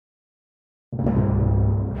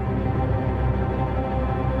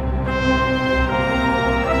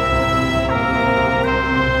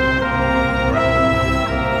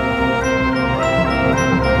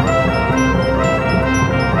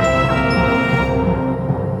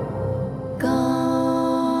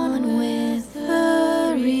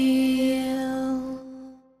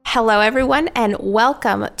Hello, everyone, and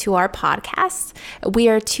welcome to our podcast. We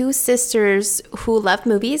are two sisters who love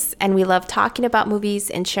movies, and we love talking about movies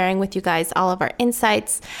and sharing with you guys all of our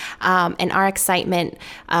insights and our excitement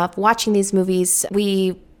of watching these movies.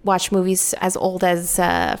 We watch movies as old as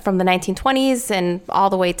from the 1920s and all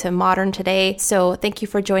the way to modern today. So thank you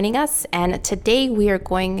for joining us. And today we are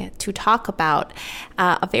going to talk about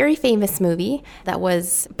a very famous movie that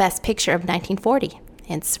was Best Picture of 1940.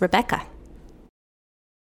 It's Rebecca.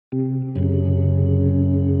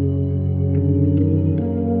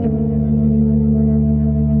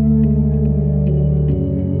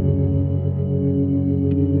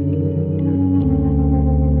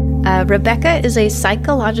 Rebecca is a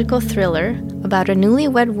psychological thriller about a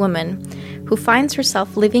newlywed woman who finds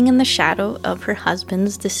herself living in the shadow of her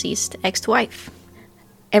husband's deceased ex-wife.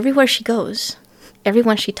 Everywhere she goes,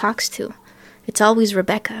 everyone she talks to, it's always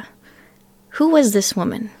Rebecca. Who was this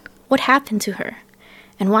woman? What happened to her?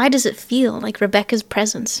 And why does it feel like Rebecca's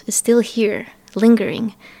presence is still here,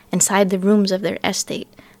 lingering inside the rooms of their estate,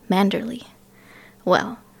 Manderley?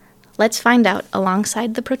 Well, let's find out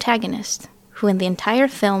alongside the protagonist, who in the entire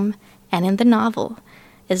film and in the novel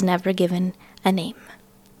is never given a name.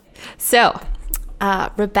 So,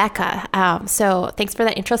 Rebecca, so thanks for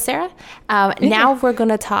that intro, Sarah. Now we're going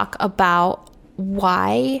to talk about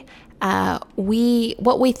why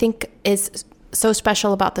what we think is so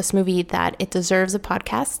special about this movie that it deserves a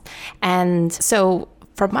podcast. And so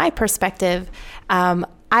from my perspective,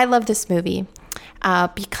 I love this movie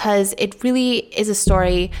because it really is a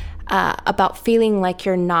story about feeling like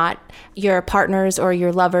you're not your partner's or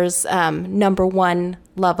your lover's number one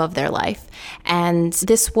love of their life. And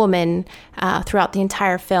this woman, throughout the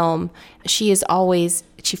entire film, she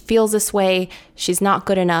feels this way. She's not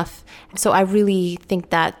good enough. So I really think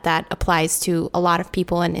that applies to a lot of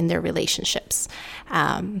people and in their relationships.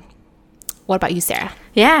 What about you, Sarah?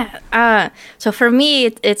 Yeah. So for me,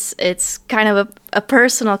 it's kind of a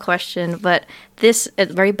personal question, but this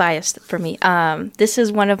is very biased for me. This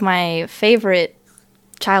is one of my favorite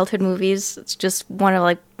childhood movies. It's just one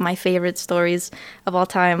of my favorite stories of all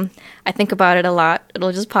time. I think about it a lot.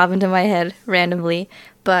 It'll just pop into my head randomly,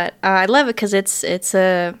 but I love it because it's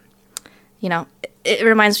a, it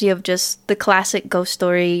reminds me of just the classic ghost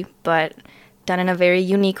story, but done in a very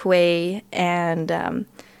unique way. And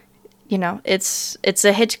it's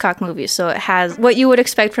a Hitchcock movie, so it has what you would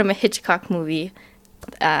expect from a Hitchcock movie.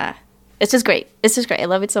 It's just great. I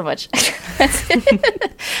love it so much.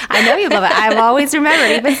 I know you love it. I've always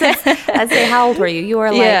remembered, even since, I'd say, how old were you? You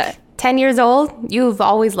were 10 years old. You've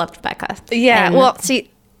always loved Rebecca. Yeah. Sorry,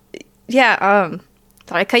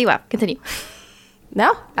 I cut you off. Continue.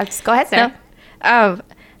 No, just go ahead, Sarah.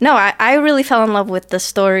 No, I really fell in love with the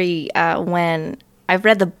story when I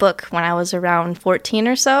read the book when I was around 14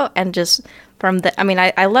 or so, and just from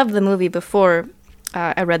I loved the movie before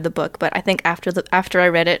I read the book, but I think after I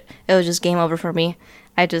read it, it was just game over for me.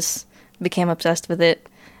 I just became obsessed with it,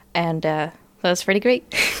 and that was pretty great.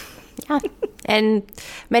 Yeah, and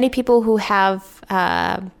many people who have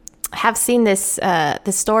seen this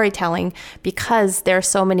storytelling because there are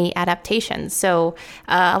so many adaptations. So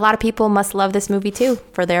a lot of people must love this movie too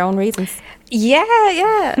for their own reasons.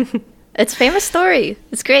 Yeah. It's a famous story.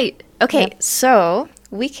 It's great. Okay, yep. So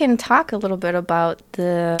we can talk a little bit about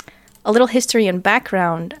a little history and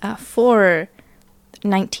background for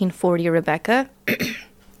 1940 Rebecca.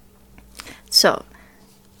 So,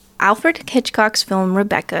 Alfred Hitchcock's film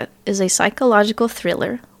Rebecca is a psychological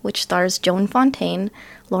thriller which stars Joan Fontaine,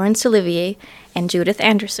 Laurence Olivier, and Judith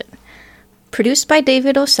Anderson. Produced by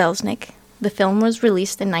David O. Selznick, the film was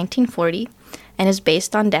released in 1940 and is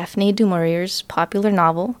based on Daphne du Maurier's popular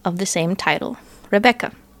novel of the same title,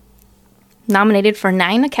 Rebecca. Nominated for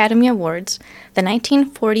 9 Academy Awards, the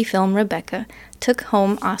 1940 film Rebecca took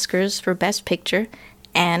home Oscars for Best Picture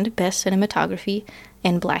and Best Cinematography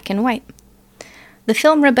in black and white. The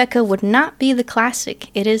film Rebecca would not be the classic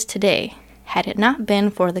it is today had it not been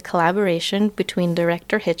for the collaboration between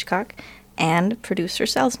director Hitchcock and producer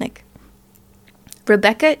Selznick.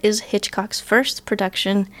 Rebecca is Hitchcock's first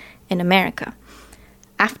production in America.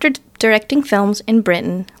 After directing films in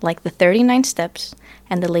Britain like The 39 Steps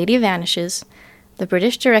and The Lady Vanishes, the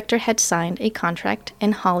British director had signed a contract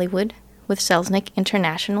in Hollywood with Selznick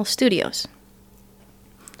International Studios.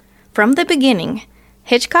 From the beginning,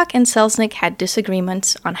 Hitchcock and Selznick had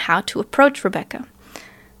disagreements on how to approach Rebecca.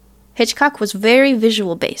 Hitchcock was very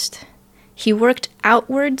visual-based. He worked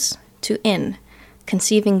outwards to in,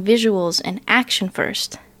 conceiving visuals and action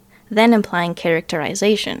first, then implying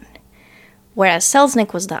characterization. Whereas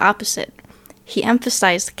Selznick was the opposite. He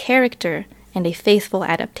emphasized character and a faithful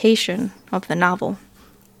adaptation of the novel.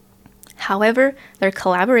 However, their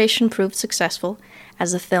collaboration proved successful,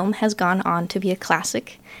 as the film has gone on to be a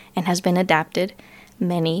classic and has been adapted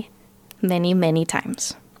many, many, many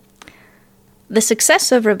times. The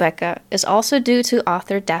success of Rebecca is also due to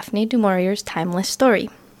author Daphne du Maurier's timeless story.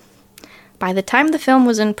 By the time the film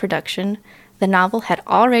was in production, the novel had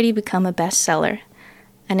already become a bestseller,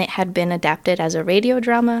 and it had been adapted as a radio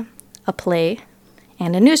drama, a play,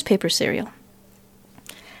 and a newspaper serial.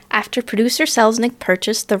 After producer Selznick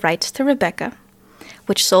purchased the rights to Rebecca,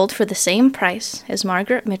 which sold for the same price as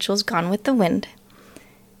Margaret Mitchell's Gone with the Wind,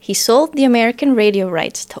 he sold the American radio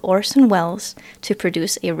rights to Orson Welles to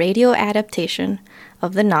produce a radio adaptation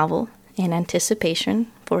of the novel in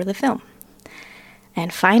anticipation for the film.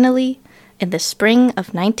 And finally, in the spring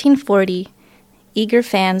of 1940, eager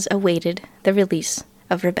fans awaited the release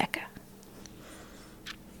of Rebecca.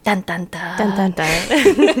 Dun dun dun. Dun dun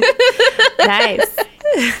dun. Nice.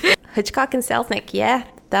 Hitchcock and Selznick, yeah.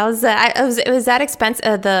 That was, it was that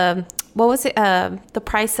expensive. What was it? The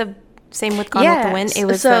price of, same with Gone with the Wind? It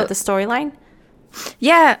was the storyline?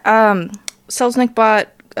 Yeah, Selznick bought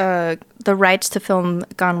the rights to film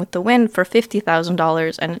Gone with the Wind for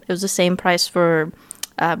 $50,000, and it was the same price for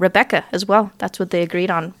Rebecca as well. That's what they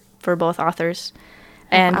agreed on for both authors.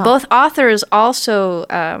 And both authors also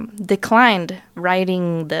declined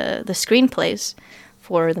writing the screenplays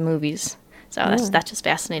for the movies. So that's just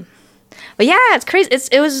fascinating. But yeah, it's crazy.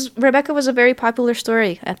 Rebecca was a very popular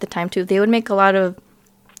story at the time too. They would make a lot of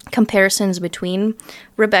comparisons between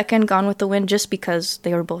Rebecca and Gone with the Wind just because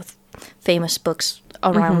they were both famous books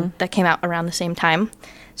around that came out around the same time.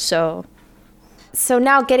 So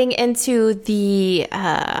now getting into the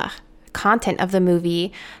content of the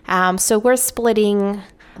movie. So we're splitting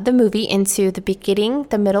the movie into the beginning,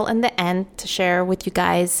 the middle, and the end to share with you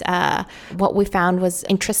guys what we found was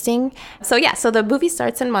interesting. So the movie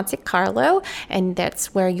starts in Monte Carlo, and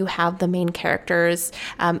that's where you have the main characters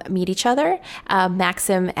meet each other.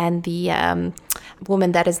 Maxim and the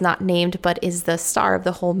woman that is not named but is the star of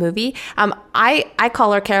the whole movie. I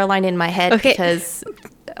call her Caroline in my head because...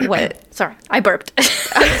 What? Sorry, I burped.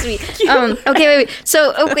 Okay, wait.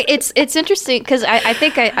 So, it's interesting because I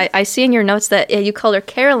think I see in your notes that you call her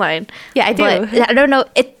Caroline. Yeah, I do. I don't know.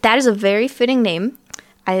 That is a very fitting name.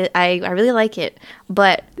 I really like it,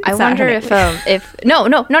 but I wonder if no.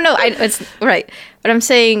 It's right. But I'm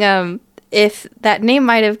saying if that name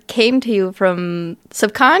might have came to you from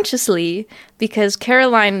subconsciously because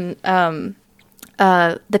Caroline,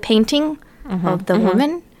 the painting of the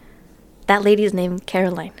woman. That lady's named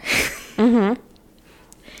Caroline. Is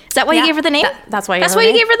that why you gave her the name? That's why. That's why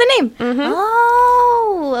you gave her the name.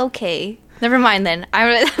 Oh, okay. Never mind then.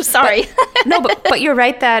 I'm sorry. But you're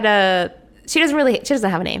right that she doesn't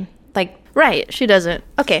have a name. Like, right, she doesn't.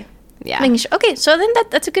 Okay. Yeah. Okay, so then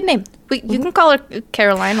that's a good name. You can call her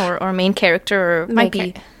Caroline or main character or might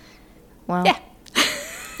be. Well. Yeah.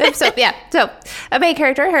 So a main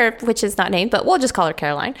character, her, which is not named, but we'll just call her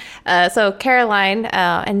Caroline. So Caroline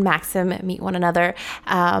and Maxim meet one another,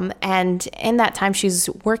 and in that time she's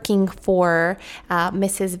working for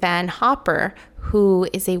Mrs. Van Hopper, who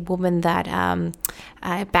is a woman that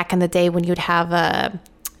back in the day when you'd have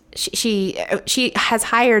she has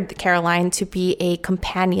hired Caroline to be a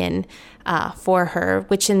companion for her,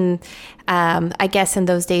 which in I guess in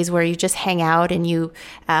those days where you just hang out and you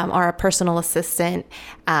are a personal assistant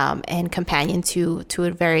and companion to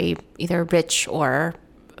a very either rich or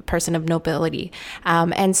a person of nobility.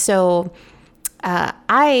 And so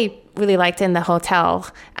I really liked in the hotel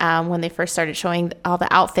when they first started showing all the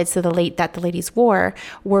outfits that the ladies wore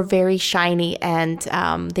were very shiny and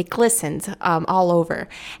they glistened all over.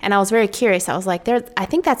 And I was very curious. I was like, I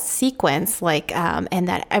think that's sequence, like, and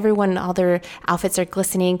that all their outfits are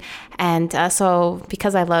glistening. And so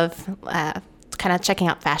because I love kind of checking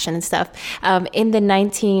out fashion and stuff, in the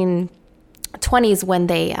 1920s when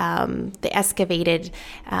they excavated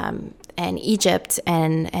in Egypt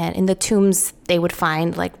and in the tombs they would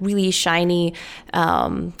find like really shiny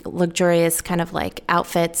luxurious kind of like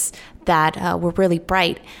outfits that were really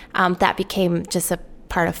bright, that became just a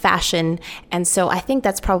part of fashion. And so I think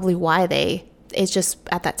that's probably why it's just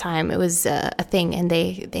at that time it was a thing, and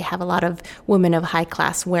they have a lot of women of high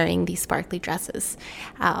class wearing these sparkly dresses.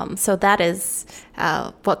 So that is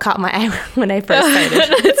what caught my eye when I first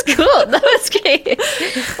started. That's cool. That was great.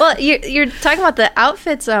 Well, you're talking about the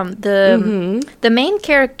outfits. The main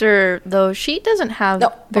character though, she doesn't have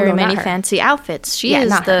very many fancy outfits. She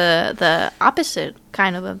is the opposite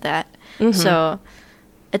kind of that. So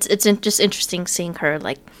it's just interesting seeing her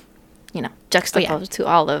like, juxtaposed to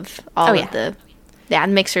all of the, it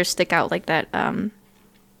makes her stick out like that.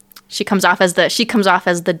 She comes off as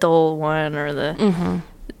the dull one or the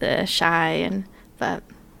the shy but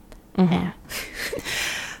Mm-hmm. yeah.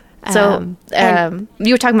 So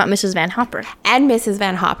you were talking about Mrs. Van Hopper. And Mrs.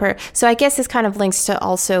 Van Hopper. So I guess this kind of links to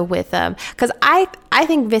also with, because I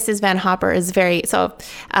think Mrs. Van Hopper is very, so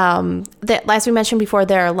as we mentioned before,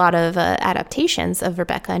 there are a lot of adaptations of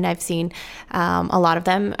Rebecca, and I've seen a lot of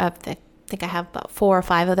them. I think I have about 4 or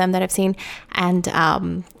 5 of them that I've seen.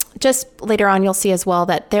 And just later on, you'll see as well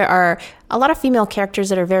that there are a lot of female characters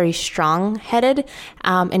that are very strong-headed,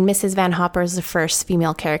 and Mrs. Van Hopper is the first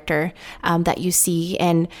female character that you see,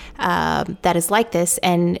 and that is like this.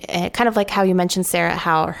 And kind of like how you mentioned, Sarah,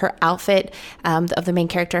 how her outfit of the main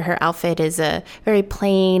character, her outfit is very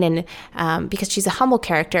plain, and because she's a humble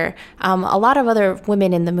character, a lot of other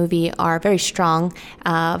women in the movie are very strong,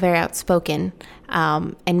 very outspoken,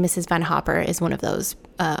 and Mrs. Van Hopper is one of those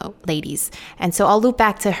ladies. And so I'll loop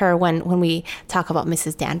back to her when we talk about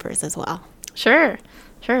Mrs. Danvers as well. Sure.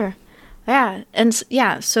 Yeah. And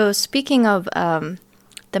yeah, so speaking of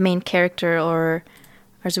the main character, or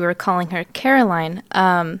as we were calling her, Caroline,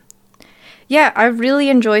 yeah, I really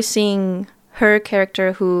enjoy seeing her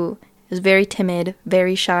character, who is very timid,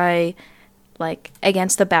 very shy, like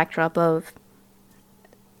against the backdrop of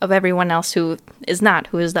everyone else who is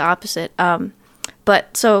the opposite.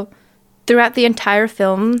 But so throughout the entire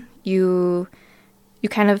film, you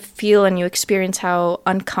kind of feel and you experience how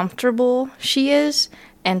uncomfortable she is.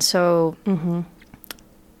 And so,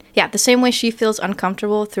 yeah, the same way she feels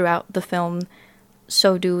uncomfortable throughout the film,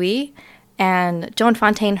 so do we. And Joan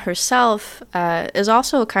Fontaine herself is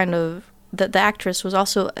also kind of, the actress was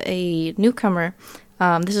also a newcomer.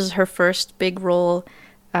 This is her first big role.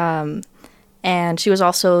 And she was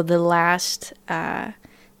also the last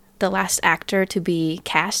actor to be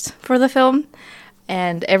cast for the film,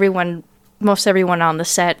 and most everyone on the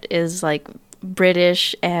set is like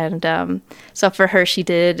British, and so for her, she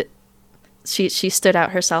stood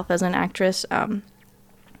out herself as an actress.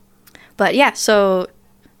 But yeah, so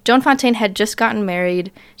Joan Fontaine had just gotten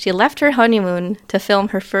married. She left her honeymoon to film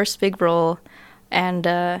her first big role, and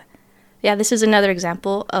yeah, this is another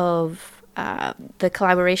example of the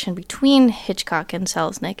collaboration between Hitchcock and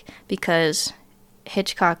Selznick, because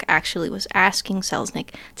Hitchcock actually was asking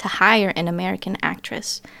Selznick to hire an American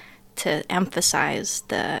actress to emphasize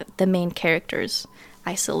the main character's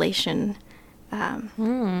isolation.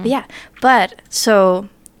 Yeah, but so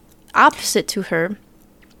opposite to her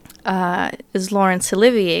is Laurence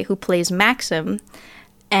Olivier, who plays Maxim,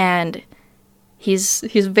 and he's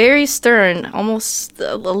very stern, almost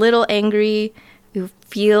a little angry. You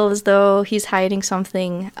feel as though he's hiding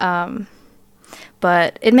something.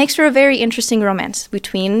 But it makes for a very interesting romance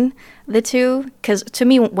between the two. Because to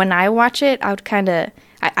me, when I watch it,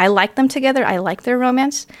 I like them together. I like their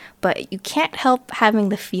romance. But you can't help having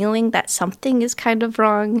the feeling that something is kind of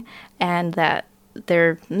wrong and that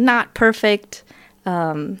they're not perfect.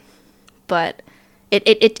 But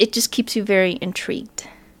it just keeps you very intrigued.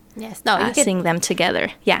 Yes, no, seeing them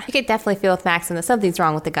together. Yeah, you could definitely feel with Maxim that something's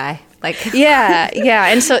wrong with the guy. Like, yeah,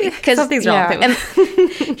 and so because something's wrong with him.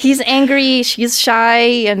 And he's angry, she's shy,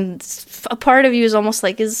 and a part of you is almost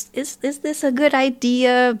like, is this a good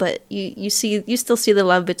idea? But you still see the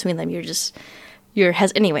love between them.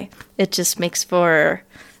 Anyway. It just makes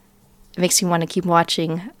you want to keep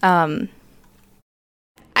watching. I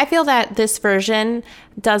feel that this version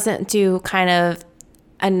doesn't do kind of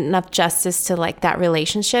enough justice to like that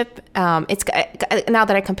relationship. It's now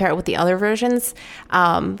that I compare it with the other versions,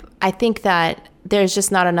 I think that there's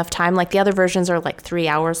just not enough time. Like the other versions are like 3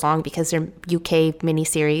 hours long because they're UK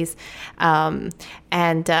miniseries.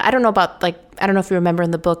 And I don't know about I don't know if you remember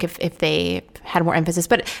in the book if they had more emphasis,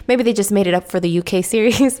 but maybe they just made it up for the UK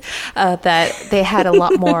series, that they had a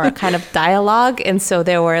lot more kind of dialogue. And so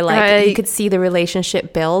there were you could see the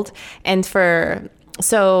relationship build. And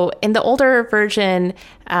so in the older version,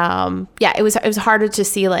 it was harder to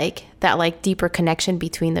see that deeper connection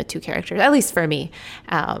between the two characters, at least for me,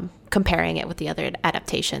 comparing it with the other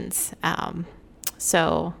adaptations.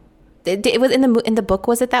 So it was in the book.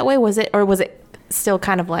 Was it that way? Was it still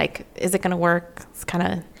kind of is it going to work? It's kind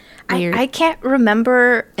of weird. I can't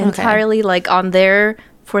remember entirely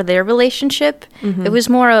for their relationship. Mm-hmm. It was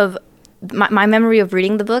more of my memory of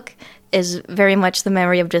reading the book is very much the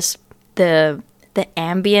memory of just the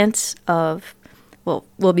ambience of, well,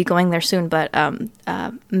 we'll be going there soon, but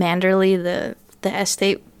Manderley, the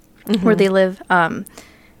estate where they live.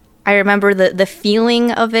 I remember the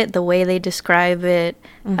feeling of it, the way they describe it,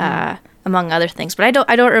 among other things. But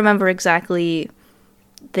I don't remember exactly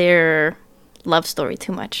their love story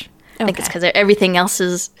too much. I think it's because everything else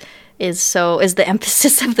is the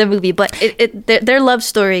emphasis of the movie. But their love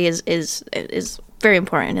story is very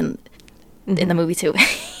important in the movie too,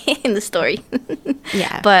 in the story.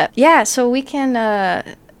 Yeah. But yeah, so we can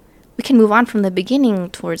move on from the beginning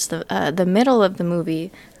towards the middle of the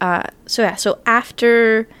movie. So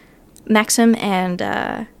after Maxim and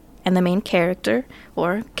the main character,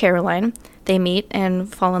 or Caroline, they meet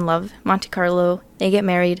and fall in love. Monte Carlo, they get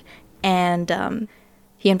married, and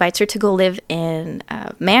he invites her to go live in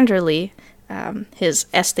Manderley, his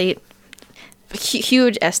estate,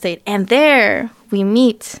 huge estate. And there we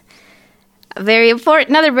meet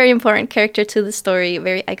another very important character to the story,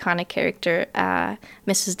 very iconic character,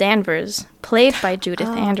 Mrs. Danvers, played by Judith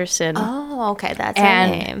Anderson. Oh, okay, that's her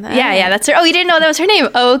name. Yeah, that's her. Oh, you didn't know that was her name?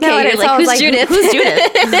 Oh, okay, no, you're like, who's Judith? Who's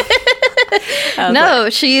Judith? No,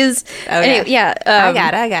 she's... Okay. Anyway, yeah.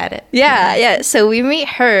 I got it. Yeah. So we meet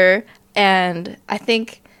her, and I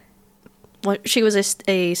think she was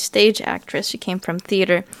a stage actress. She came from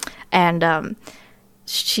theater, and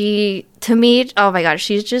she, to me, oh my gosh,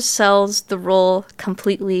 she just sells the role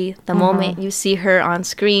completely. The moment you see her on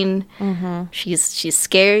screen, she's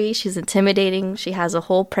scary, she's intimidating, she has a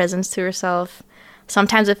whole presence to herself.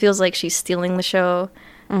 Sometimes it feels like she's stealing the show.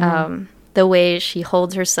 The way she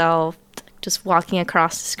holds herself, just walking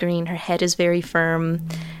across the screen, her head is very firm,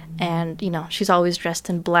 and she's always dressed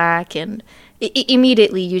in black, and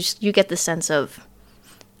immediately you get the sense of,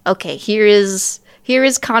 okay, here is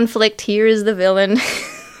conflict, here is the villain,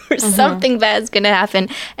 or something bad's gonna happen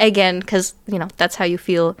again, because that's how you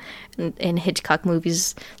feel in Hitchcock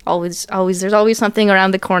movies. Always there's always something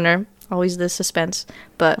around the corner, always the suspense.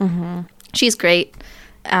 But she's great.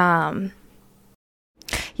 Yeah,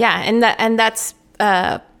 and that's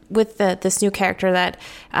with this new character that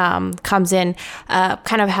comes in,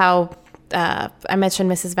 kind of how I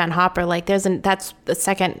mentioned Mrs. Van Hopper. Like that's the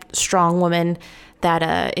second strong woman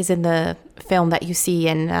that is in the film that you see,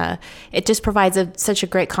 and it just provides such a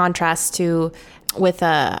great contrast with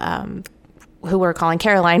who we're calling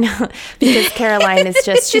Caroline, because Caroline is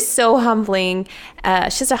she's so humbling.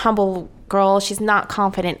 She's a humble girl. She's not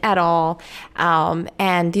confident at all,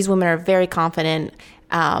 and these women are very confident.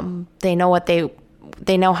 They know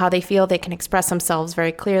they know how they feel. They can express themselves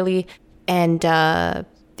very clearly, and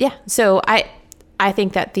so I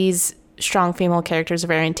think that these strong female characters are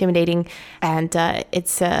very intimidating, and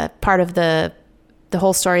it's part of the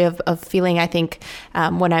whole story of feeling. I think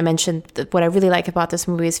when I mentioned what I really like about this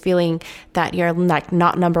movie is feeling that you're like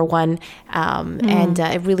not number one, and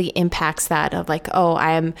it really impacts that of like, oh,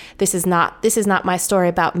 this is not my story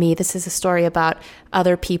about me. This is a story about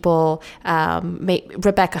other people.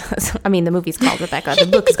 Rebecca. I mean, the movie's called Rebecca. The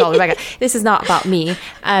book is called Rebecca. This is not about me,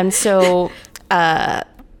 and so.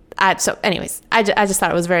 So anyways, I just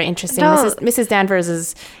thought it was very interesting. No. Mrs. Danvers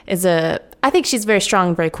is I think she's very strong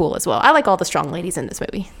and very cool as well. I like all the strong ladies in this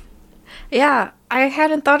movie. Yeah, I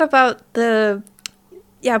hadn't thought about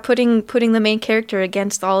putting the main character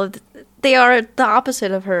against all of they are the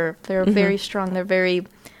opposite of her. They're very strong. They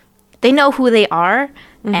know who they are,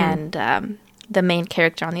 and the main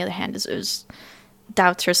character, on the other hand, is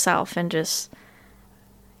doubts herself and just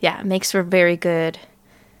makes for a very good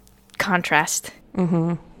contrast.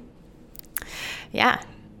 Yeah.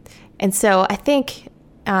 And so I think,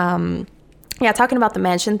 talking about the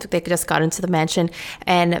mansion, they just got into the mansion,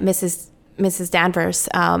 and Mrs. Danvers,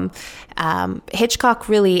 Hitchcock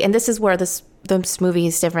really, and this is where this movie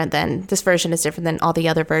is different than, this version is different than all the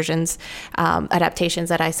other versions, adaptations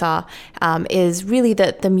that I saw, is really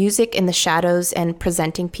the music and the shadows and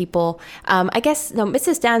presenting people. I guess, no,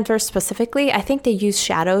 Mrs. Danvers specifically, I think they use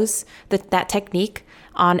shadows, that technique,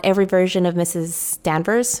 on every version of Mrs.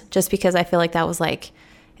 Danvers, just because I feel like that was like,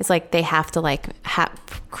 it's like they have to like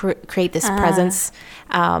create this presence.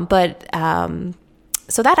 So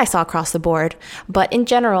that I saw across the board. But in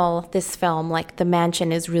general, this film, like the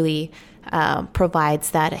mansion is really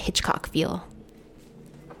provides that Hitchcock feel.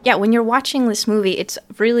 Yeah, when you're watching this movie, it's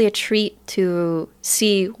really a treat to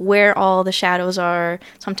see where all the shadows are.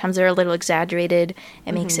 Sometimes they're a little exaggerated.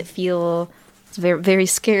 It makes it feel... It's very, very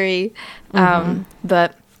scary.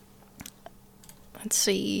 But let's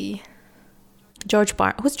see. George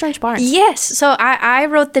Barnes. Who's George Barnes? Yes. So I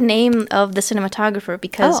wrote the name of the cinematographer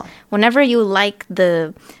because whenever you like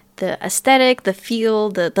the aesthetic, the feel,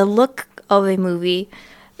 the look of a movie,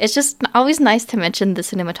 it's just always nice to mention the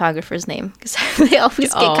cinematographer's name, because they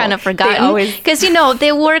always get kind of forgotten. Because,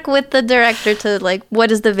 they work with the director to, like,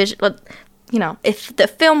 what is the vision? If the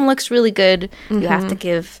film looks really good, you have to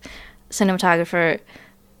give... cinematographer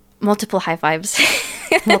multiple high fives.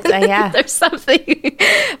 There's something.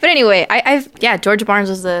 But anyway, George Barnes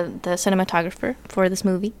was the cinematographer for this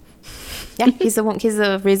movie. Yeah, he's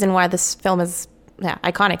the reason why this film is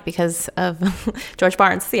iconic because of George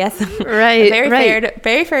Barnes. Yes, right.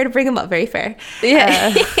 Very fair to bring him up. Very fair.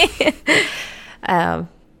 Yeah.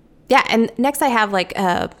 Yeah, and next I have like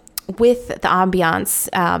with the ambiance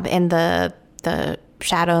and the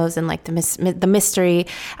shadows and like the mystery.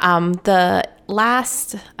 The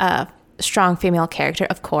last strong female character,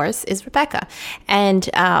 of course, is Rebecca, and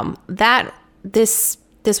that this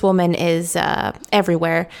woman is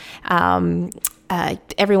everywhere.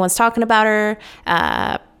 Everyone's talking about her,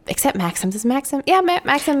 except Maxim. Does Maxim? Yeah,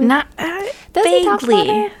 Maxim. Not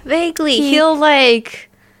vaguely. He'll like.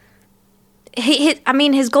 I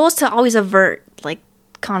mean, his goal is to always avert like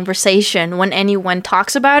conversation when anyone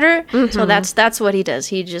talks about her. Mm-hmm. So that's what he does.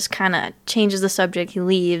 He just kind of changes the subject. He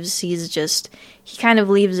leaves. He kind of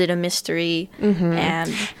leaves it a mystery,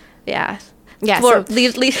 and yeah. Yeah,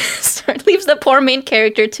 leaves the poor main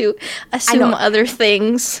character to assume other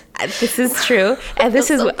things. This is true, and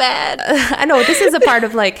this is so bad. I know this is a part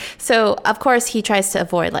of like. So of course he tries to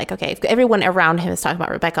avoid like, okay, everyone around him is talking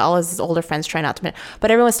about Rebecca. All his older friends try not to,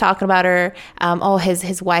 but everyone's talking about her.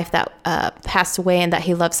 His wife that passed away and that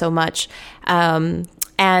he loved so much. And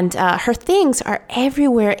her things are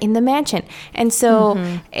everywhere in the mansion, and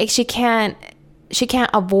so she can't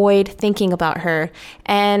avoid thinking about her.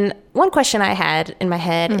 And one question I had in my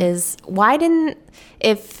head is, why didn't,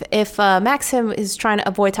 if Maxim is trying to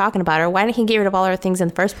avoid talking about her, why didn't he get rid of all her things in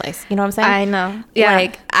the first place? You know what I'm saying? I know. Yeah.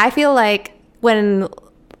 Like, I feel like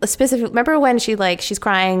remember when she's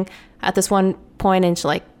crying at this one point and she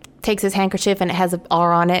like takes his handkerchief and it has an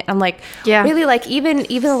R on it. I'm like, really, like even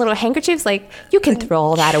the little handkerchiefs, like you can throw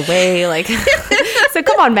all that away. Like, so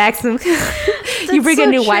come on, Maxim. You bring a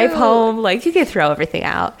new wife home, like you can throw everything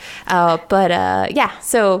out.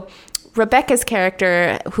 So Rebecca's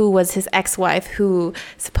character, who was his ex-wife, who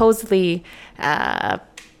supposedly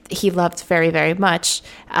he loved very, very much,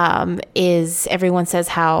 is, everyone says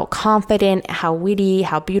how confident, how witty,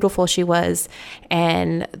 how beautiful she was.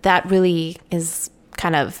 And that really is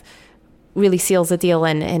kind of really seals the deal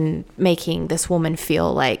in making this woman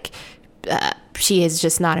feel like she is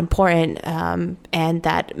just not important, and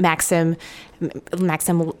that Maxim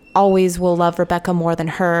always will love Rebecca more than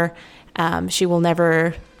her. She will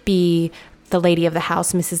never be the lady of the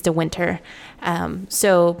house, Mrs. De Winter. And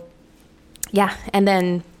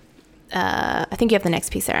then I think you have the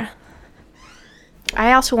next piece, Sarah.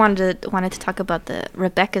 I also wanted to talk about the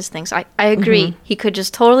Rebecca's things. I agree. He could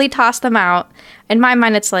just totally toss them out. In my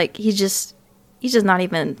mind, it's like he's just not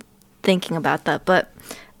even thinking about that. But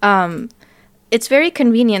it's very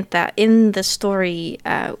convenient that in the story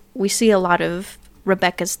we see a lot of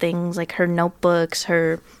Rebecca's things, like her notebooks,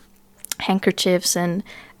 her handkerchiefs, and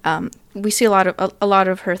we see a lot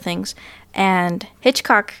of her things. And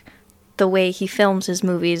Hitchcock, the way he films his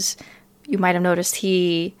movies, you might have noticed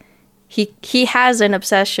he has an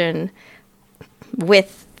obsession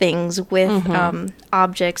with things, with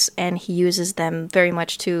objects, and he uses them very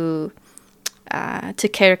much to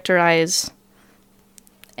characterize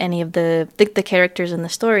any of the characters in the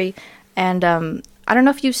story. And I don't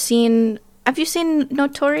know if have you seen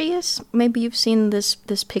Notorious? Maybe you've seen this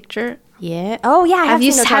picture. Yeah. Oh, yeah. Have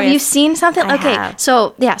you seen something? I okay. have.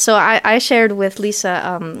 So I shared with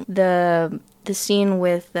Lisa the scene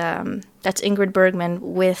with that's Ingrid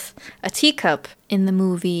Bergman with a teacup in the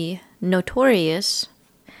movie Notorious.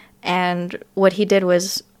 And what he did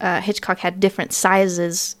was Hitchcock had different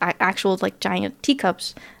sizes, actual like giant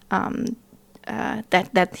teacups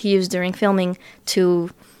that he used during filming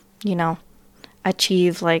to,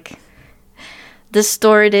 achieve like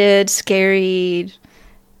distorted, scary,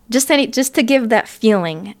 just to give that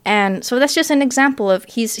feeling. And so that's just an example of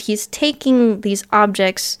he's taking these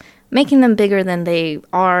objects, making them bigger than they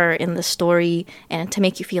are in the story, and to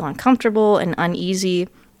make you feel uncomfortable and uneasy.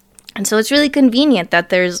 And so it's really convenient that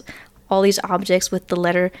there's all these objects with the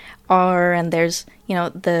letter R, and there's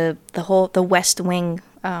the West Wing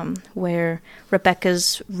where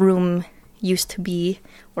Rebecca's room used to be,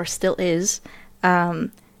 or still is.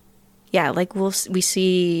 Like we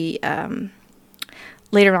see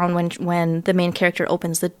later on when the main character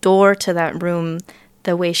opens the door to that room,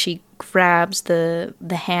 the way she grabs the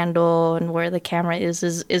handle and where the camera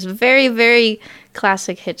is very, very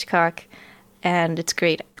classic Hitchcock, and it's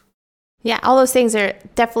great. Yeah, all those things are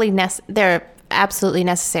definitely they're absolutely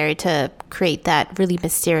necessary to create that really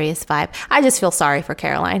mysterious vibe. I just feel sorry for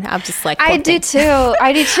Caroline. I'm just like, I do too.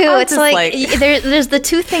 It's like there's the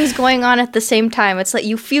two things going on at the same time. It's like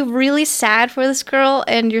you feel really sad for this girl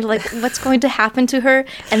and you're like, what's going to happen to her?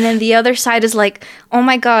 And then the other side is like, oh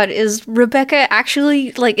my God, is Rebecca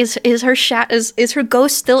actually like, is her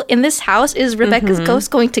ghost still in this house? Is Rebecca's ghost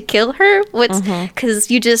going to kill her? Because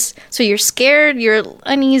you're scared, you're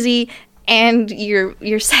uneasy, and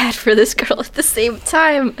you're sad for this girl at the same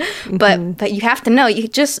time. But you have to know,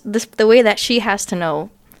 the way that she has to know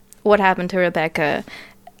what happened to Rebecca,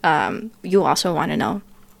 you also want to know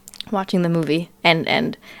watching the movie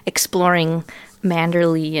and exploring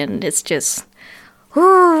Manderley, and it's just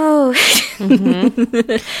whoo.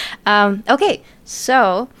 Okay,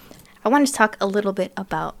 so I wanted to talk a little bit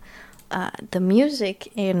about the music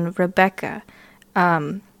in Rebecca.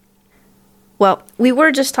 Well, we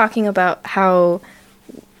were just talking about how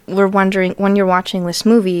we're wondering, when you're watching this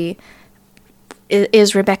movie,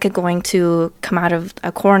 is Rebecca going to come out of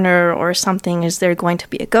a corner or something? Is there going to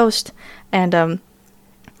be a ghost? And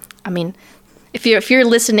I mean, if you're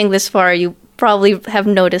listening this far, you probably have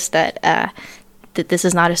noticed that that this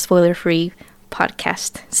is not a spoiler-free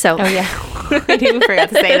podcast. So, oh yeah, I even forgot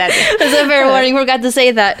to say that. That's a fair warning. Forgot to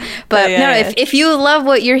say that. But if you love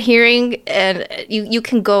what you're hearing, and you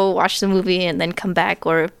can go watch the movie and then come back,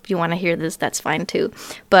 or if you want to hear this, that's fine too.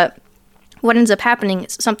 But what ends up happening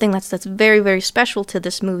is something that's very, very special to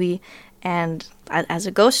this movie, and as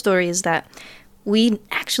a ghost story, is that we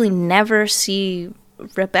actually never see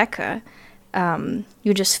Rebecca.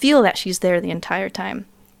 You just feel that she's there the entire time.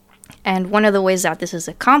 And one of the ways that this is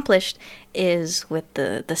accomplished is with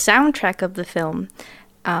the soundtrack of the film.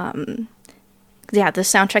 The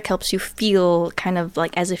soundtrack helps you feel kind of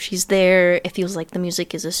like as if she's there. It feels like the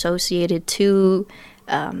music is associated to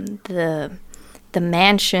the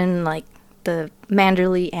mansion, like the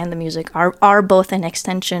Manderley and the music are both an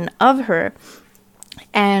extension of her.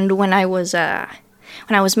 And when I was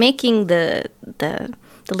making the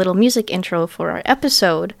little music intro for our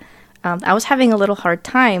episode, I was having a little hard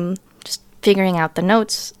time just figuring out the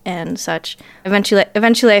notes and such.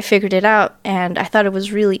 Eventually I figured it out, and I thought it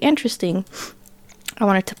was really interesting. I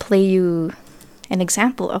wanted to play you an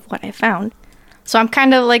example of what I found. So I'm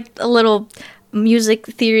kind of like a little music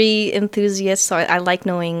theory enthusiast, so I like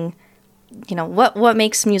knowing, what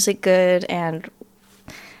makes music good and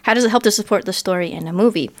how does it help to support the story in a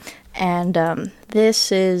movie. And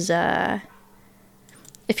this is,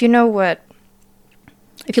 if you look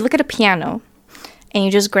at a piano and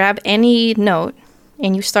you just grab any note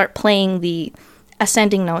and you start playing the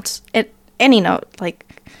ascending notes at any note, like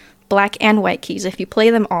black and white keys, if you play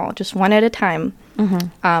them all just one at a time,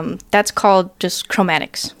 that's called just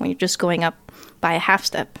chromatics, when you're just going up by a half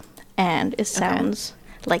step, and it sounds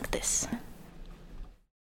like this.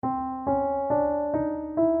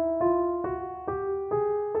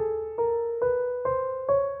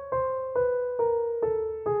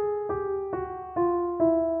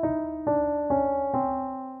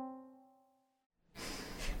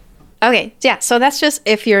 Okay, yeah, so that's just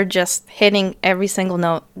if you're just hitting every single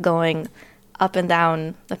note going up and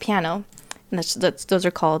down the piano. And those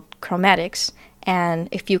are called chromatics. And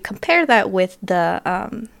if you compare that with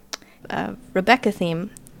the Rebecca theme,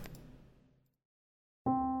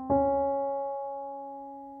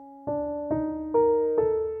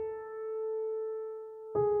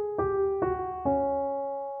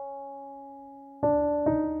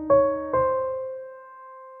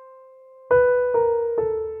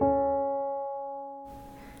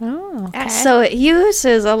 so it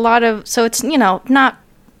uses a lot of, so it's, not,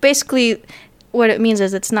 basically what it means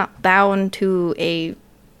is it's not bound to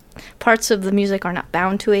parts of the music are not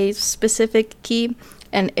bound to a specific key.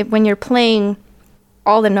 And when you're playing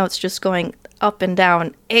all the notes just going up and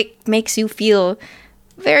down, it makes you feel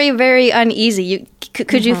very, very uneasy.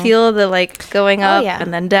 Could you feel the going up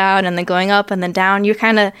and then down and then going up and then down? You're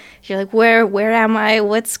like, where am I?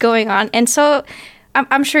 What's going on? And so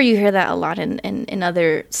I'm sure you hear that a lot in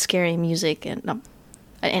other scary music and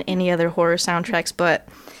any other horror soundtracks, but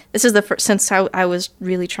this is the first, since I was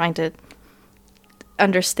really trying to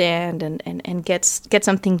understand and get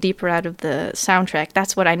something deeper out of the soundtrack.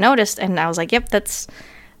 That's what I noticed, and I was like, yep, that's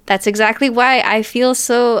exactly why I feel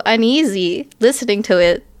so uneasy listening to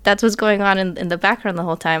it. That's what's going on in the background the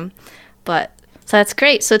whole time. So that's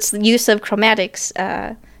great. So it's the use of chromatics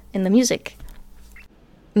in the music.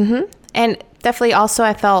 And definitely also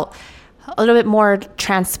I felt a little bit more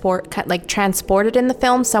transported in the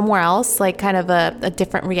film somewhere else, like kind of a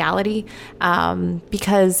different reality.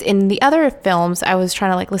 Because in the other films, I was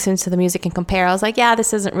trying to like listen to the music and compare. I was like, yeah,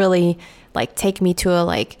 this doesn't really like take me to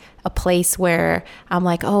a place where I'm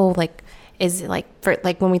like, oh, like, is it like, for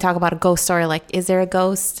like when we talk about a ghost story, like, is there a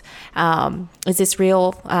ghost? Is this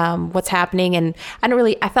real? What's happening? And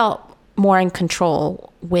I felt more in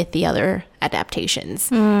control with the other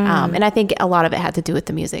adaptations. And I think a lot of it had to do with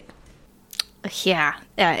the music. Yeah.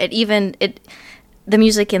 The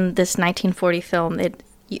music in this 1940 film,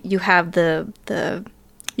 you have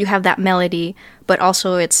you have that melody, but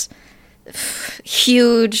also it's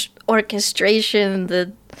huge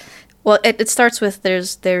orchestration. It starts with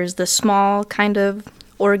there's the small kind of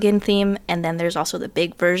organ theme, and then there's also the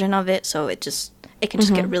big version of it. So it can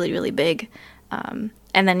just get really, really big. And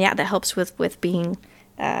then that helps with being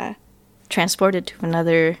transported to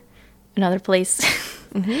another place.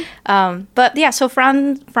 But yeah, so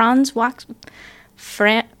Franz Wax.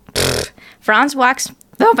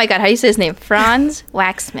 Oh my God, how do you say his name? Franz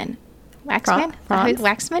Waxman. Waxman?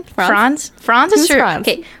 Franz is sure. Franz?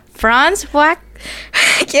 Okay, Franz Wax.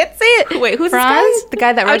 I can't say it. Wait, who's Franz? this guy? The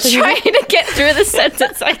guy that wrote the music? I'm trying to get through the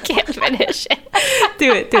sentence. I can't finish it.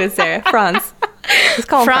 Do it, Sarah. Franz. Let's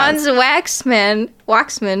call him Franz Waxman.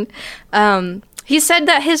 He said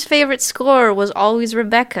that his favorite score was always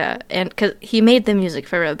Rebecca, and because he made the music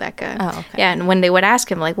for Rebecca. Oh, okay. Yeah, and when they would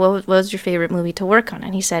ask him, like, what was your favorite movie to work on?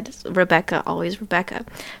 And he said, Rebecca, always Rebecca.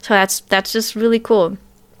 So that's just really cool.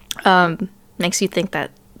 Makes you think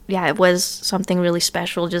that, yeah, it was something really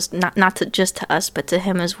special, just not to us, but to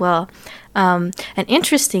him as well. And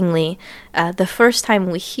interestingly, the first time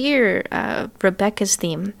we hear Rebecca's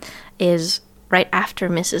theme is right after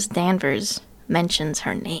Mrs. Danvers mentions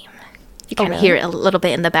her name. You kind of hear it a little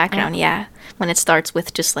bit in the background, yeah, when it starts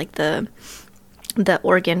with just like the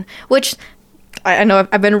organ, which I know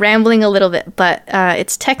I've been rambling a little bit, but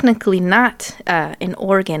it's technically not an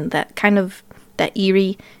organ. That kind of that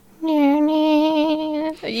eerie. You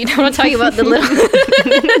know what I'm talking about? The little.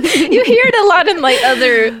 You hear it a lot in like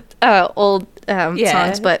other old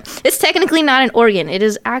songs, but it's technically not an organ. It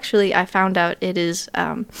is actually, I found out, it is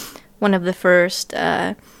one of the first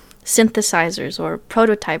synthesizers or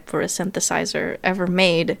prototype for a synthesizer ever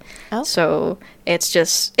made. Oh. So it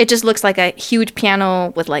just looks like a huge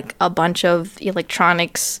piano with like a bunch of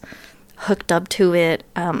electronics hooked up to it.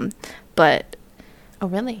 But oh,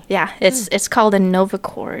 really? Yeah, it's called a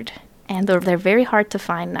Novacord, and they're very hard to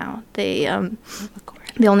find now. They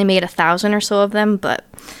only made 1,000 or so of them, but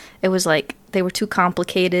it was like they were too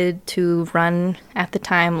complicated to run at the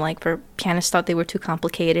time. Like, for pianists thought they were too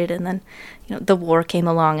complicated, and then the war came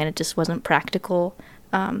along and it just wasn't practical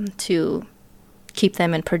to keep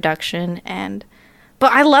them in production.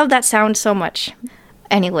 But I love that sound so much.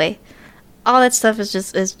 Anyway, all that stuff is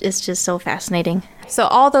just so fascinating. So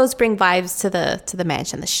all those bring vibes to the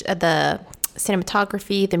mansion, the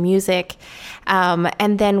cinematography, the music,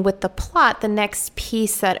 and then with the plot, the next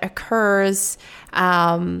piece that occurs,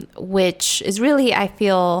 which is really, I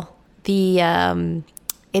feel,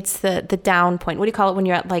 it's the down point. What do you call it when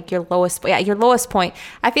you're at like your lowest? Yeah, your lowest point.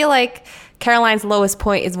 I feel like Caroline's lowest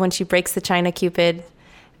point is when she breaks the China Cupid.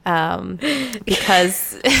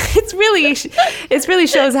 Because it really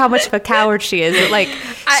shows how much of a coward she is. Like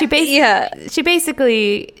she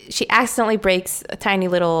basically accidentally breaks a tiny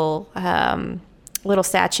little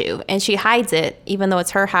statue, and she hides it, even though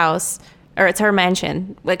it's her house or it's her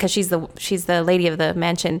mansion, because she's the lady of the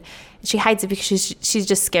mansion. She hides it because she's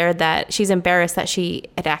just scared, that she's embarrassed that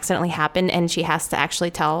it accidentally happened, and she has to actually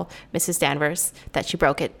tell Mrs. Danvers that she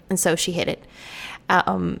broke it, and so she hid it.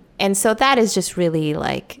 And so that is just really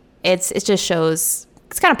like, it just shows,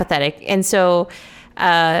 it's kind of pathetic. And so,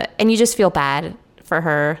 and you just feel bad for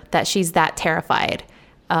her that she's that terrified.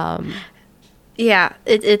 Yeah,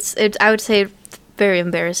 it's I would say very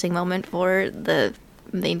embarrassing moment for the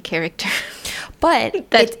main character. But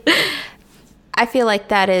I feel like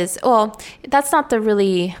that is, well, that's not the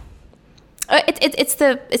really, it's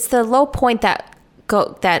the low point that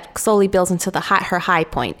slowly builds into her high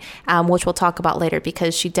point, which we'll talk about later,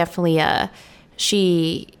 because she definitely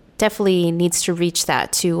needs to reach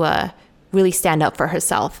that to really stand up for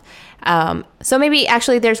herself. So maybe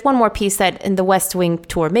actually there's one more piece that in the West Wing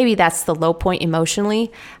tour, maybe that's the low point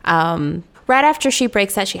emotionally. Right after she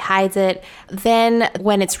breaks that, she hides it. Then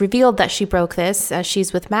when it's revealed that she broke this,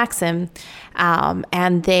 she's with Maxim,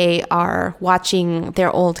 and they are watching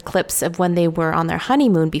their old clips of when they were on their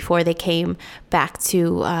honeymoon before they came back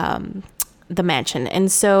to the mansion.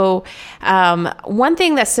 And so one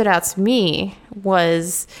thing that stood out to me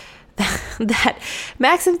was that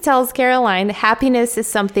Maxim tells Caroline, happiness is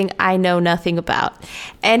something I know nothing about.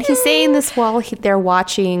 And he's saying this while they're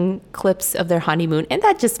watching clips of their honeymoon. And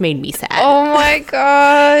that just made me sad. Oh my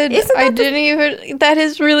God. That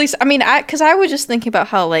is really, I mean, because I was just thinking about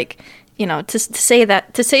how, like, you know, to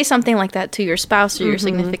say something like that to your spouse or your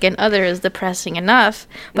significant other is depressing enough.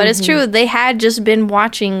 But it's true. They had just been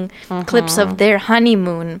watching clips of their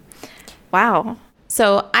honeymoon. Wow.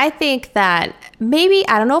 So I think that maybe,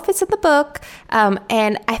 I don't know if it's in the book,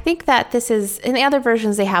 and I think that this is, in the other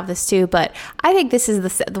versions they have this too, but I think this is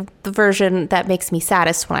the version that makes me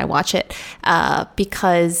saddest when I watch it,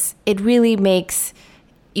 because it really makes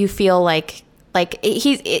you feel like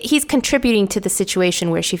he's contributing to the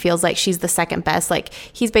situation where she feels like she's the second best. Like,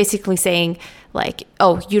 he's basically saying, like,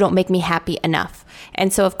 oh, you don't make me happy enough.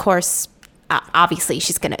 And so, of course, obviously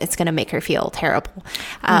it's gonna make her feel terrible.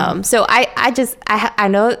 So I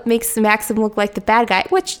know it makes Maxim look like the bad guy,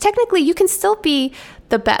 which technically you can still be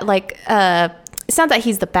the bad, like, it's not that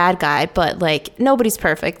he's the bad guy, but like, nobody's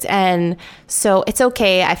perfect. And so it's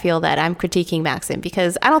okay. I feel that I'm critiquing Maxim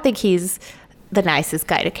because I don't think he's the nicest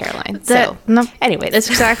guy to Caroline. Anyways. It's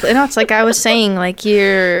exactly, no, it's like I was saying, like,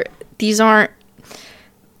 these aren't,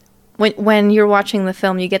 when you're watching the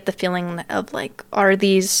film, you get the feeling of, like, are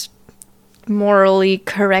these morally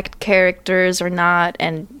correct characters or not?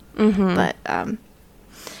 And but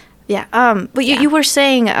you were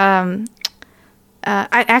saying I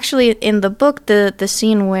actually, in the book, the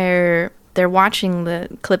scene where they're watching the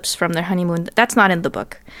clips from their honeymoon, that's not in the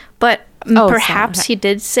book, but perhaps he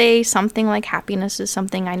did say something like, happiness is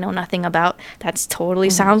something I know nothing about. That's totally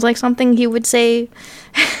sounds like something he would say.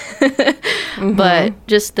 But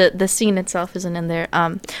just the scene itself isn't in there.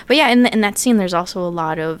 But yeah, in that scene, there's also a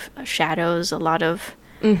lot of shadows, a lot of...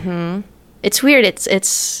 It's weird.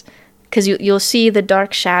 It's because you'll see the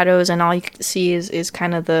dark shadows, and all you see is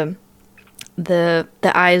kind of the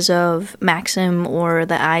eyes of Maxim, or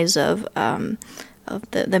the eyes of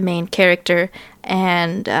the main character.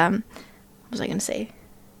 And what was I going to say?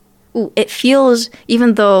 Ooh, it feels,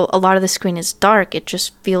 even though a lot of the screen is dark, it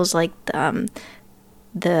just feels like the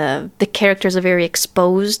characters are very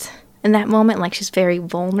exposed in that moment. Like, she's very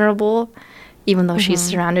vulnerable, even though she's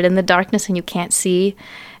surrounded in the darkness and you can't see.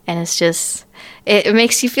 And it's just, it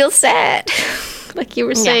makes you feel sad, like you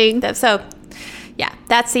were saying. That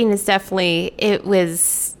scene is definitely, it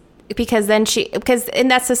was, because and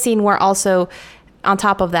that's the scene where also, on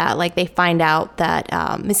top of that, like, they find out that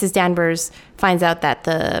Mrs. Danvers finds out that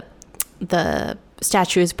the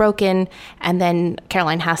statue is broken, and then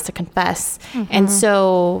Caroline has to confess. And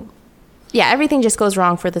so, yeah, everything just goes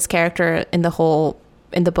wrong for this character in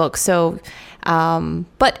the book. So,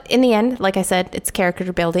 but in the end, like I said, it's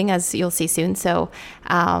character building, as you'll see soon. So,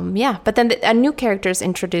 but then a new character is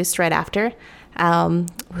introduced right after,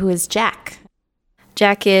 who is Jack.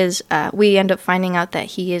 Jack is, we end up finding out that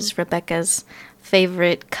he is Rebecca's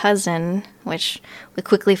favorite cousin, which we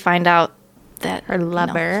quickly find out that her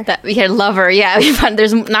lover. Her lover, yeah. We found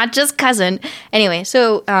there's not just cousin. Anyway,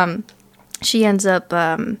 so she ends up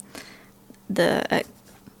the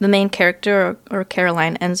main character, or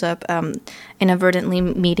Caroline, ends up inadvertently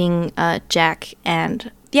meeting Jack,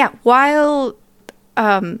 and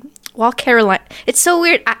while Caroline, it's so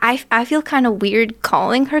weird. I feel kind of weird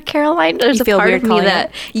calling her Caroline. There's a part of me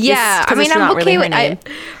that, I mean, I'm okay with it.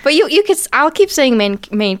 But you could, I'll keep saying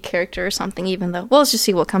main character or something, even though, well, let's just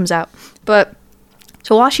see what comes out. But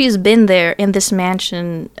so while she's been there in this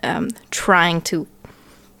mansion, trying to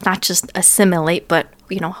not just assimilate, but,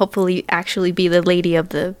 you know, hopefully actually be the lady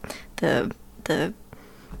of of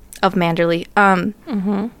Manderley.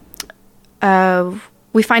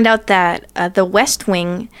 We find out that the West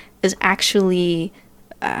Wing is actually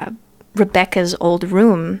Rebecca's old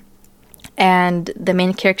room, and the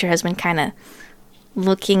main character has been kind of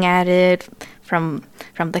looking at it from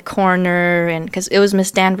the corner, and because it was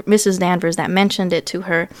Mrs. Danvers that mentioned it to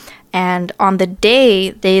her. And on the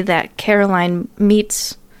day that Caroline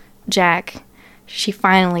meets Jack, she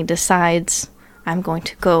finally decides, I'm going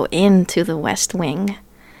to go into the West Wing.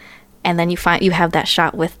 And then you have that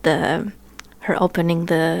shot with her opening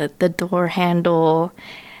the door handle.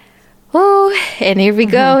 Oh, and here we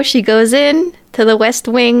go. She goes in to the West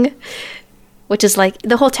Wing, which is like,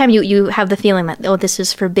 the whole time you have the feeling that, oh, this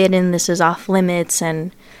is forbidden, this is off limits,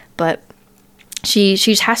 but she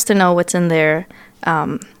has to know what's in there,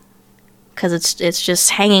 because it's just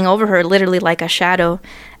hanging over her, literally like a shadow,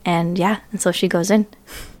 and so she goes in.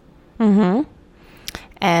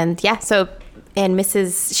 And she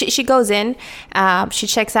goes in, she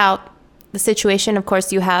checks out the situation. Of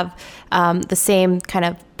course, you have the same kind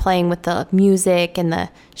of playing with the music and the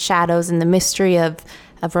shadows and the mystery of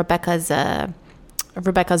Rebecca's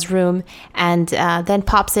room, and then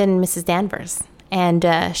pops in Mrs. Danvers. And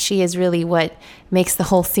she is really what makes the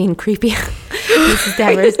whole scene creepy. Mrs.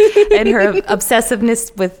 Danvers and her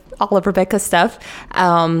obsessiveness with all of Rebecca's stuff.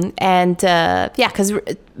 Because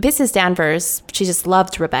Mrs. Danvers, she just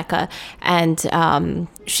loved Rebecca. And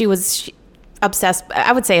she was obsessed,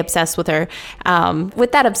 I would say obsessed with her.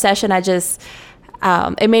 With that obsession,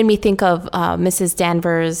 it made me think of Mrs.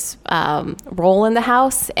 Danvers' role in the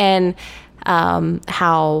house, and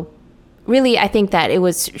how really I think that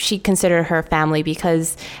she considered her family,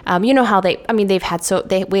 because you know how they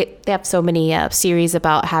have so many series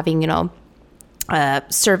about having,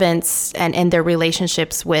 servants and their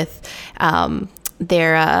relationships with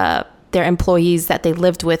their employees that they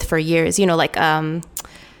lived with for years, like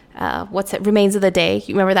what's it, Remains of the Day.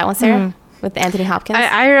 You remember that one, Sarah? With Anthony Hopkins?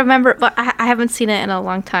 I remember, but I haven't seen it in a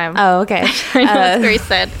long time. Oh, okay. I know it's very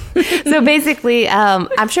sad. So basically,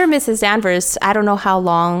 I'm sure Mrs. Danvers, I don't know how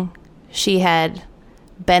long she had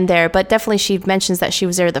been there, but definitely she mentions that she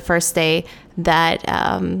was there the first day that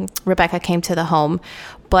Rebecca came to the home.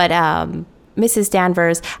 But Mrs.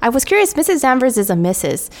 Danvers, I was curious, Mrs. Danvers is a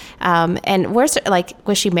Mrs. And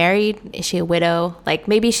was she married? Is she a widow? Like,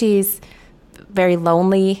 maybe she's very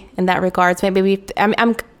lonely in that regards. Maybe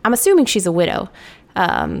I'm assuming she's a widow.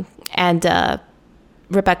 And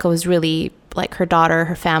Rebecca was really like her daughter,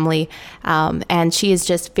 her family. And she is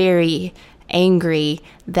just very angry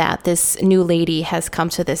that this new lady has come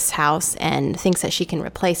to this house and thinks that she can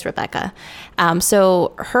replace Rebecca.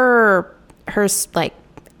 So her like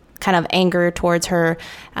kind of anger towards her,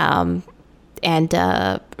 and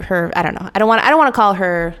her, I don't know. I don't want to call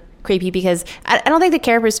her creepy, because I don't think the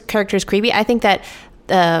character is creepy. I think that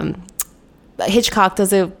Hitchcock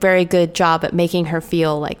does a very good job at making her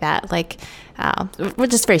feel like that. Like, we're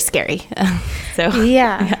just very scary. So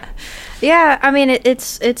yeah. I mean,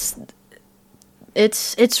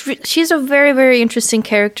 she's a very, very interesting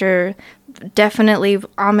character. Definitely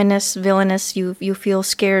ominous, villainous. You feel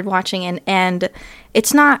scared watching, and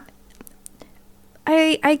it's not.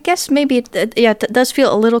 I guess maybe it does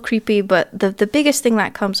feel a little creepy, but the biggest thing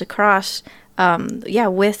that comes across,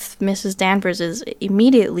 with Mrs. Danvers is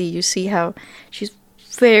immediately you see how she's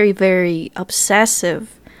very, very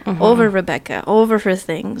obsessive over Rebecca, over her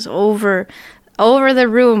things, over the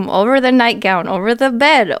room, over the nightgown, over the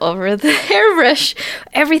bed, over the hairbrush,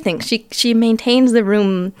 everything. She maintains the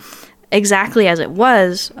room exactly as it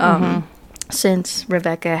was since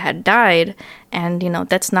Rebecca had died, and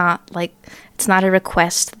that's not like, it's not a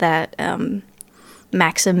request that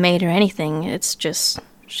Maxim made or anything. It's just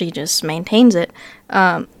she just maintains it.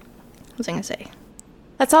 What was I gonna say?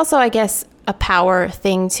 That's also, I guess, a power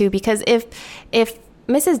thing too, because if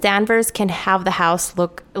Mrs. Danvers can have the house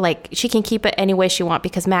look like, she can keep it any way she wants,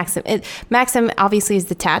 because Maxim obviously is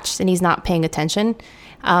detached and he's not paying attention.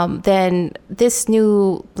 Then this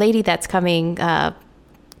new lady that's coming,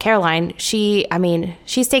 Caroline, she's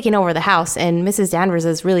taking over the house, and Mrs. Danvers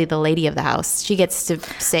is really the lady of the house. She gets to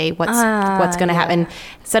say what's going to happen.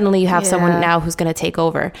 Suddenly you have someone now who's going to take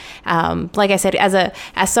over. Like I said, as a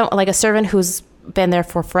servant who's been there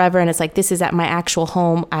for forever, and it's like, this is at my actual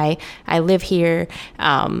home. I live here.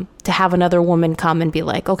 To have another woman come and be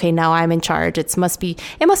like, okay, now I'm in charge. It must be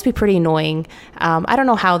pretty annoying. I don't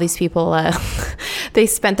know how these people they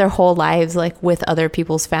spent their whole lives like with other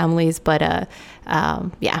people's families, but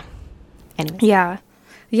yeah. Anyways.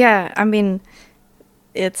 Yeah. I mean,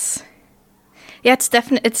 it's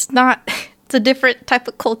definitely, it's not. It's a different type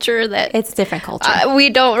of culture that it's different culture. We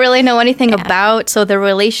don't really know anything about. So the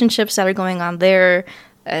relationships that are going on there,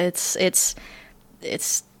 it's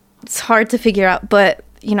hard to figure out. But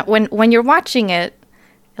when you're watching it,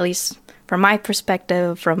 at least from my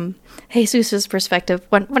perspective, from Jesus's perspective,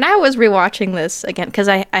 when I was rewatching this again, because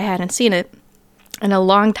I hadn't seen it in a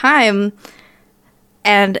long time,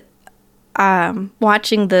 and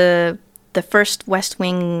watching the first West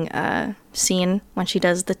Wing scene when she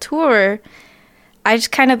does the tour, I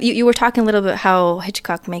just kind of, you were talking a little bit how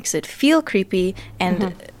Hitchcock makes it feel creepy,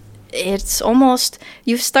 and it's almost,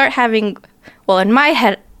 you start having, well, in my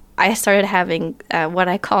head, I started having what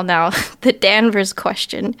I call now the Danvers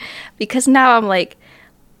question, because now I'm like,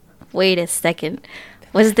 wait a second,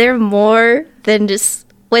 was there more than just,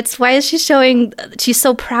 why is she showing, she's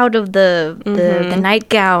so proud of the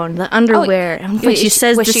nightgown, the underwear, and she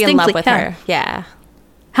says was distinctly, she in love with her? Yeah.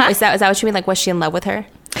 Huh? Is that what you mean? Like, was she in love with her?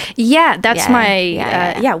 Yeah, that's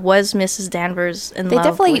was Mrs. Danvers in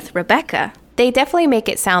love with Rebecca? They definitely make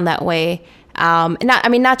it sound that way.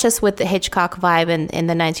 Not just with the Hitchcock vibe in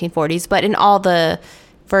the 1940s, but in all the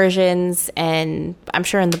versions, and I'm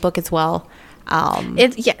sure in the book as well.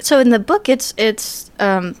 So in the book, it's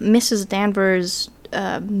Mrs. Danvers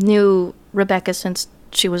knew Rebecca since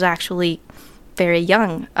she was actually very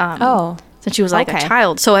young. Since she was like a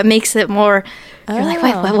child. So it makes it more, you're like,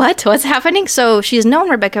 wait, what? What's happening? So she's known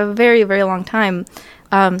Rebecca a very, very long time.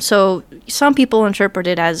 So some people interpret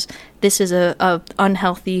it as this is a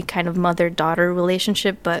unhealthy kind of mother-daughter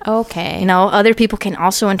relationship. But, other people can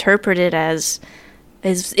also interpret it as,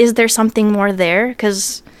 is there something more there?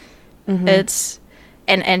 Because it's,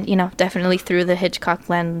 and definitely through the Hitchcock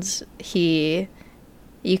lens, he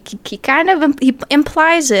kind of he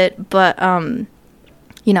implies it, but,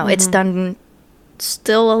 it's done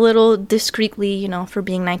still a little discreetly, for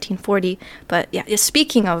being 1940. But yeah,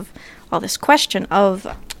 speaking of all this question of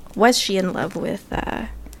was she in love with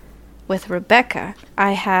Rebecca,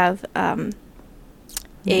 I have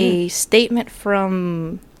a statement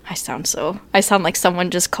from. I sound like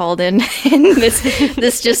someone just called in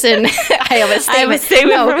this just in. I have a statement.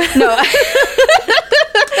 No.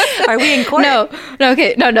 Are we in court? No.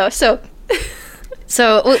 Okay. No. So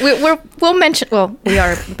we'll mention. Well, we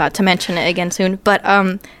are about to mention it again soon. But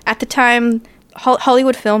at the time,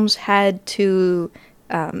 Hollywood films had to.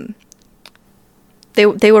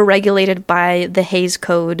 They were regulated by the Hays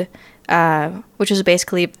Code, which is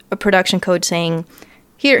basically a production code saying,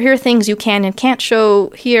 here are things you can and can't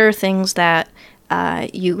show. Here are things that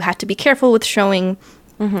you have to be careful with showing,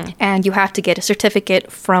 and you have to get a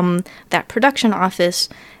certificate from that production office.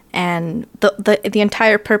 And the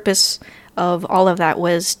entire purpose of all of that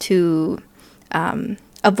was to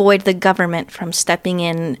avoid the government from stepping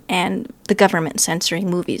in and the government censoring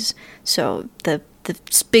movies. So the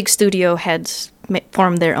big studio heads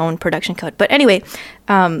formed their own production code. But anyway,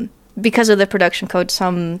 because of the production code,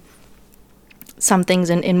 some things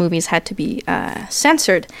in movies had to be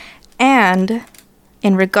censored. And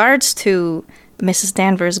in regards to Mrs.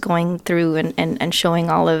 Danvers going through and showing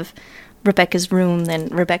all of Rebecca's room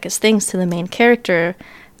and Rebecca's things to the main character,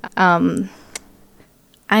 I'm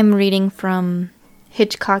reading from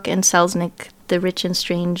Hitchcock and Selznick, the Rich and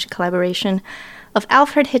Strange collaboration of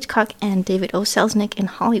Alfred Hitchcock and David O. Selznick in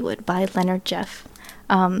Hollywood by Leonard J.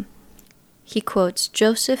 He quotes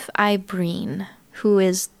Joseph I. Breen, who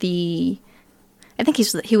is he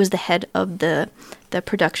was the head of the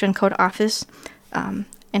production code office, and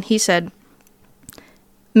he said,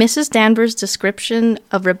 Mrs. Danvers' description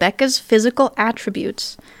of Rebecca's physical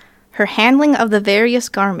attributes, her handling of the various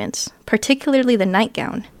garments, particularly the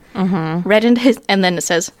nightgown, reddened his, and then it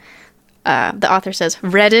says, the author says,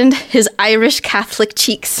 reddened his Irish Catholic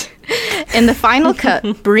cheeks. In the final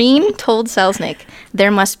cut, Breen told Selznick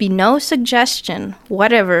there must be no suggestion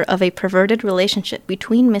whatever of a perverted relationship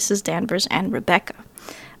between Mrs. Danvers and Rebecca.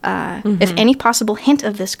 If any possible hint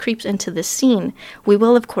of this creeps into this scene, we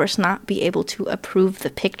will, of course, not be able to approve the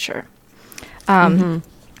picture.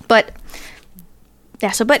 But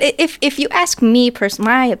if you ask me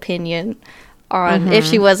my opinion on if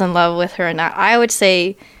she was in love with her or not, I would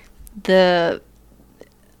say because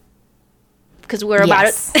we're about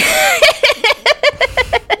it.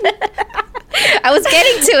 I was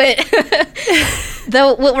getting to it.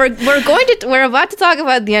 Though we're about to talk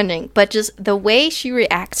about the ending, but just the way she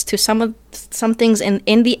reacts to some things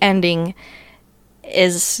in the ending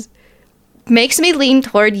makes me lean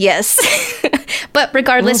toward yes. But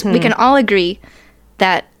regardless, we can all agree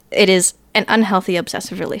that it is an unhealthy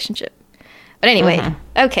obsessive relationship. But anyway,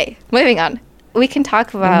 okay, moving on. We can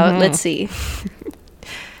talk about, let's see.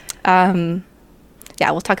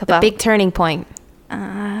 We'll talk about the big turning point.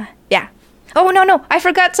 Yeah. Oh, no, I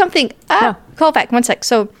forgot something. Call back, 1 sec.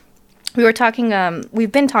 So we've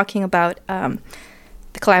been talking about the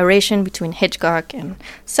collaboration between Hitchcock and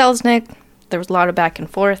Selznick. There was a lot of back and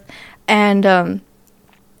forth. And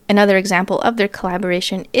another example of their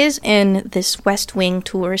collaboration is in this West Wing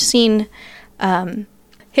tour scene.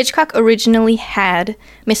 Hitchcock originally had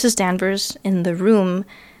Mrs. Danvers in the room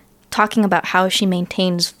talking about how she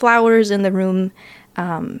maintains flowers in the room.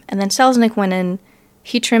 And then Selznick went in,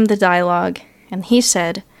 he trimmed the dialogue, and he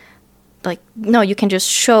said, no, you can just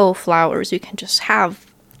show flowers. You can just have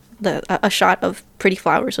a shot of pretty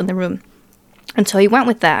flowers in the room. And so he went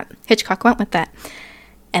with that. Hitchcock went with that.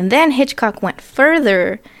 And then Hitchcock went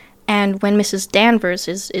further, and when Mrs. Danvers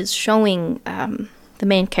is showing the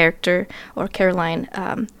main character, or Caroline,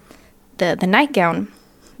 the nightgown,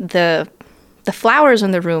 the flowers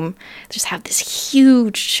in the room just have this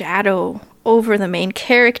huge shadow over the main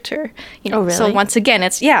character. Oh, really? So once again,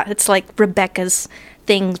 it's like Rebecca's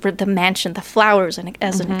things, the mansion, the flowers, and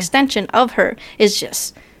as an extension of her is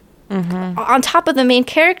just on top of the main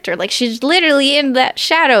character. Like, she's literally in that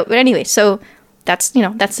shadow. But anyway, so that's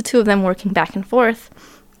the two of them working back and forth.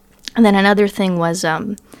 And then another thing was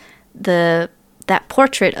that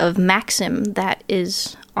portrait of Maxim that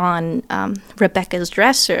is on Rebecca's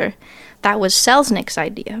dresser. That was Selznick's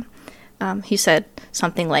idea. He said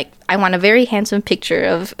something like, I want a very handsome picture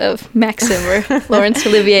of Maxim or Laurence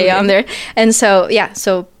Olivier on there. And so,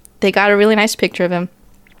 so they got a really nice picture of him.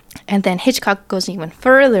 And then Hitchcock goes even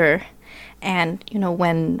further. And,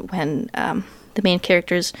 when the main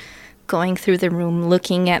character's going through the room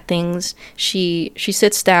looking at things, she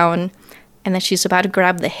sits down, and then she's about to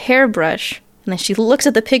grab the hairbrush. And then she looks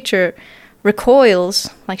at the picture,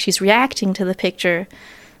 recoils, like she's reacting to the picture.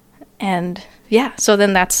 And, so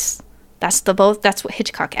then that's what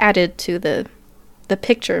Hitchcock added to the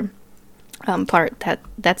picture part that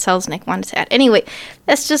Selznick wanted to add. Anyway,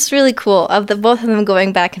 that's just really cool of the both of them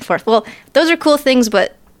going back and forth. Well, those are cool things,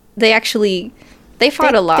 but they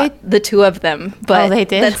fought a lot, the two of them. But they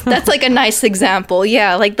did? That's like a nice example.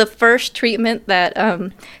 Yeah, like the first treatment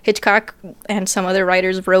that Hitchcock and some other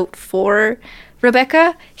writers wrote for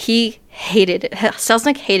Rebecca, he hated it.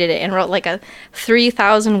 Selznick hated it and wrote like a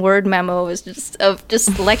 3,000 word memo of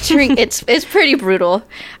just lecturing. it's pretty brutal.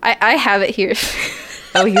 I have it here.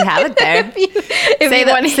 Oh, you have it there.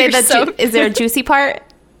 Is there a juicy part?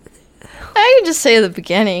 I can just say the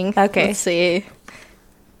beginning. Okay. Let's see.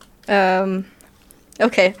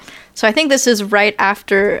 Okay. So I think this is right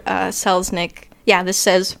after Selznick. Yeah, this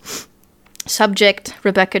says, subject,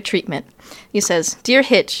 Rebecca treatment. He says, Dear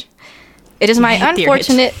Hitch, it is my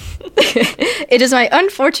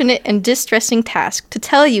unfortunate and distressing task to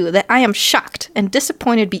tell you that I am shocked and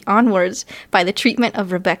disappointed beyond words by the treatment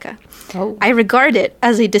of Rebecca. Oh. I regard it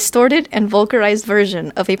as a distorted and vulgarized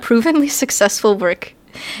version of a provenly successful work,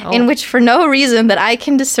 in which, for no reason that I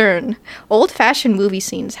can discern, old-fashioned movie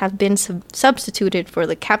scenes have been substituted for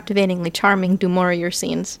the captivatingly charming Du Maurier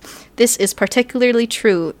scenes. This is particularly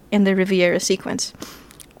true in the Riviera sequence.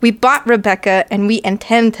 We bought Rebecca, and we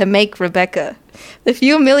intend to make Rebecca. The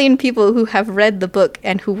few million people who have read the book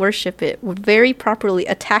and who worship it would very properly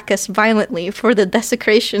attack us violently for the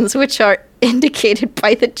desecrations which are indicated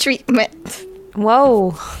by the treatment.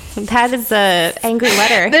 Whoa, that is a angry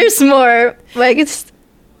letter. There's more.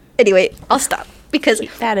 Anyway, I'll stop because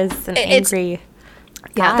that is an angry.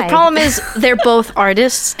 Yeah, the problem is they're both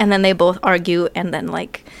artists, and then they both argue, and then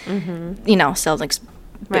Selznick's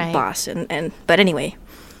big boss, and but anyway.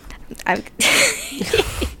 That's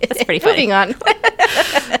pretty funny. Moving on.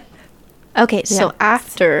 Okay, so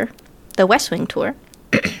after the West Wing tour,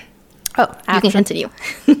 you can continue.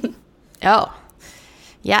 So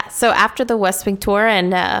after the West Wing tour,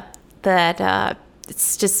 and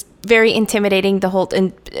it's just very intimidating.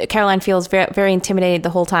 And Caroline feels very, very intimidated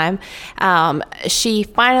the whole time. She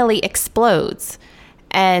finally explodes,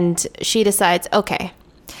 and she decides, okay.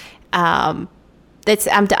 I'm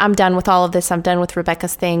done with all of this. I'm done with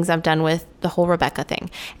Rebecca's things. I'm done with the whole Rebecca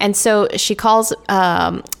thing. And so she calls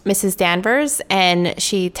Mrs. Danvers, and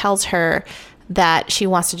she tells her that she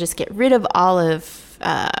wants to just get rid of all of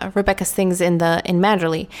Rebecca's things in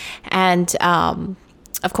Manderley. And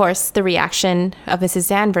of course, the reaction of Mrs.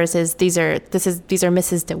 Danvers is these are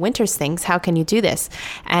Mrs. De Winter's things. How can you do this?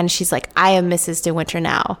 And she's like, I am Mrs. De Winter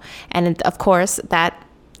now. And of course, that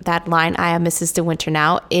line, I am Mrs. De Winter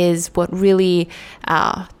now, is what really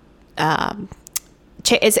it's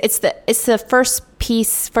the first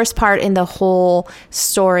part in the whole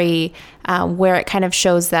story where it kind of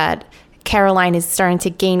shows that Caroline is starting to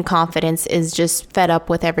gain confidence, is just fed up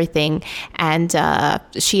with everything, and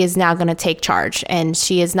she is now going to take charge, and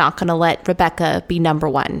she is not going to let Rebecca be number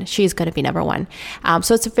one. She's going to be number one.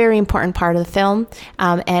 So it's a very important part of the film,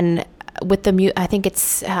 and with the I think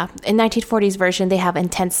it's in 1940s version they have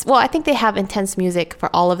intense. Well, I think they have intense music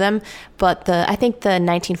for all of them, but I think the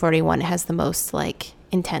 1941 has the most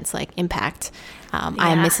intense impact.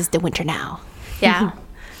 I am Mrs. De Winter now. Yeah,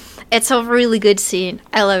 it's a really good scene.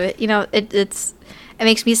 I love it. It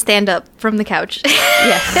makes me stand up from the couch.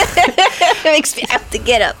 Yeah, it makes me have to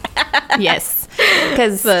get up. Yes,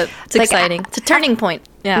 because it's exciting. It's a turning point.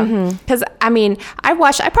 Yeah, because I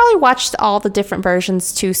probably watched all the different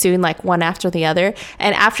versions too soon, one after the other,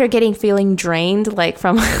 and after feeling drained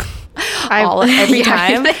from every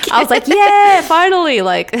time, I was like, yeah, finally,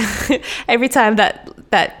 every time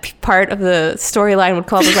that part of the storyline would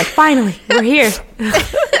come up, I was like, finally, we're here.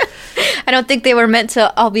 I don't think they were meant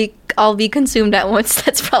to all be consumed at once.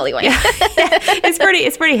 That's probably why. Yeah. It's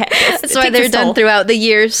pretty. That's why they're done throughout the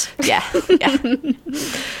years. Yeah.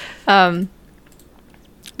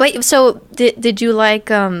 But so did you like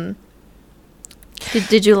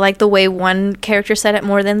did you like the way one character said it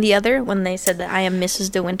more than the other when they said that I am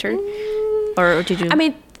Mrs. De Winter, or did you?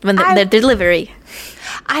 when the delivery.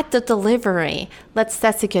 At the delivery.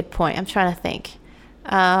 That's a good point. I'm trying to think.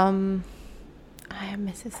 I am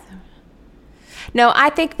Mrs. No, I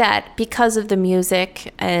think that because of the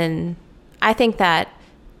music, and I think that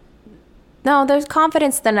there's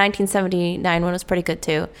confidence. The 1979 one was pretty good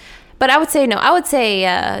too. But I would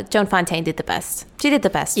say Joan Fontaine did the best. She did the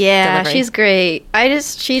best. Yeah, delivery. She's great.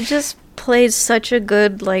 She just plays such a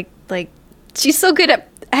good like she's so good at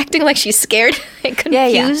acting like she's scared and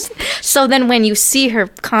confused. Yeah. So then when you see her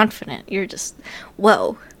confident, you're just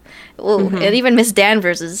whoa. Mm-hmm. And even Miss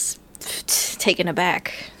Danvers is taken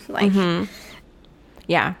aback. Like,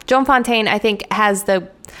 yeah, Joan Fontaine I think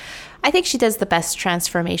she does the best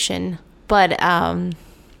transformation. But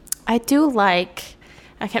I do like.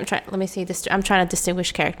 Let me see this. I'm trying to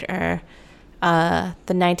distinguish character. The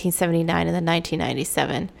 1979 and the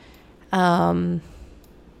 1997.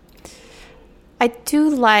 I do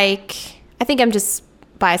like. I think I'm just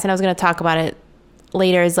biased, and I was going to talk about it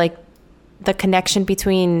later. Is like the connection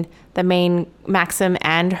between the main Maxim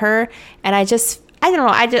and her, and I don't know.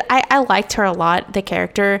 I liked her a lot. The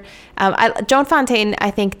character. Joan Fontaine,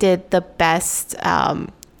 I think, did the best.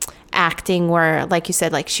 Acting where, like you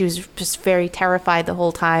said, like she was just very terrified the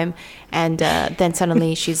whole time, and then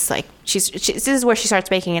suddenly she's like this is where she starts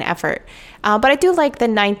making an effort. But I do like the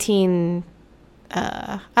I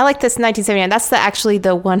like this 1979. That's actually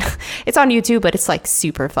the one. It's on YouTube, but it's like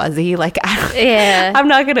super fuzzy. Like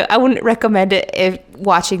I wouldn't recommend it if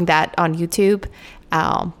watching that on YouTube.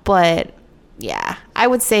 But yeah, I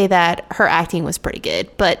would say that her acting was pretty good.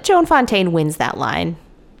 But Joan Fontaine wins that line.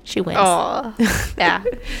 She wins. Oh, yeah.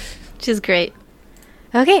 She's great.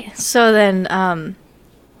 Okay, so then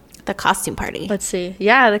the costume party. Let's see.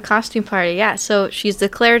 Yeah, the costume party. Yeah, so she's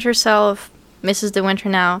declared herself Mrs. De Winter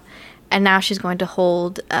now, and now she's going to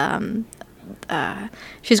host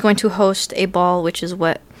a ball, which is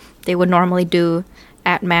what they would normally do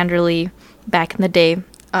at Manderley back in the day.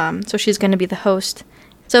 So she's going to be the host.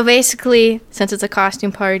 So basically, since it's a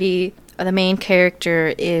costume party, the main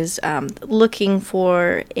character is looking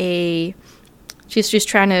for She's just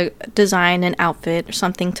trying to design an outfit or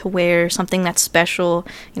something to wear, something that's special,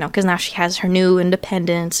 because now she has her new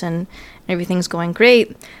independence and everything's going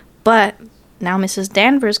great. But now Mrs.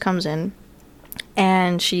 Danvers comes in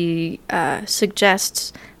and she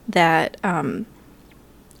suggests that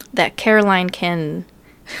that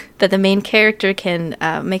the main character can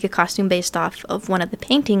make a costume based off of one of the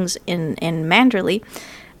paintings in Manderley.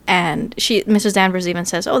 And Mrs. Danvers even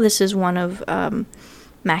says, "Oh, this is one of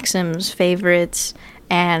Maxim's favorites,"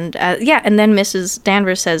 and and then Mrs.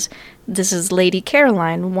 Danvers says, "This is Lady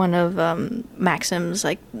Caroline, one of Maxim's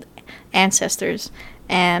like ancestors,"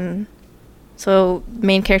 and so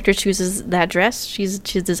main character chooses that dress. She's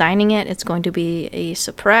designing it. It's going to be a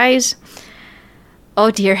surprise.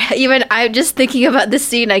 Oh dear! Even I'm just thinking about this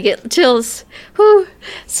scene, I get chills. Whew.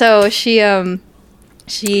 So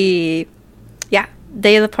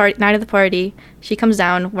night of the party, she comes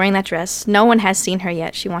down wearing that dress. No one has seen her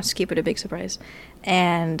yet. She wants to keep it a big surprise.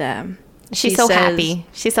 And she's so happy.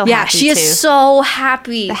 She's so happy. Yeah, she is so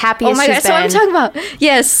happy. The happiest. Oh my God, that's what I'm talking about.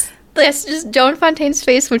 Yes, just Joan Fontaine's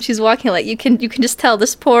face when she's walking. Like you can just tell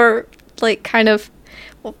this poor, like kind of.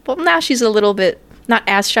 Well, now she's a little bit not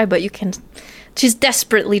as shy, but she's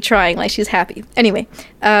desperately trying. Like she's happy. Anyway,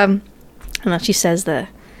 and then she says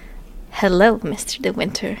 "Hello, Mr. De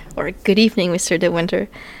Winter," or "Good evening, Mr. De Winter,"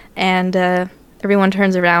 and everyone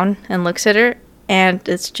turns around and looks at her, and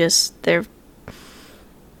it's just they're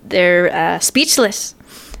speechless.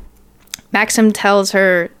 Maxim tells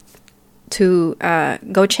her to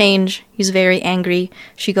go change. He's very angry.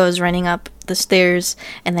 She goes running up the stairs,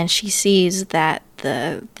 and then she sees that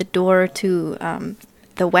the door to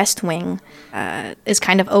the West Wing is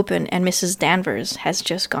kind of open, and Mrs. Danvers has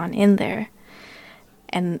just gone in there.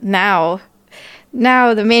 And now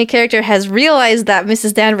the main character has realized that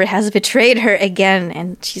Mrs. Danvers has betrayed her again,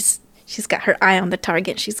 and she's got her eye on the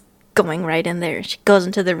target. She's going right in there. She goes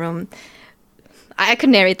into the room. I could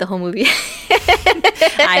narrate the whole movie.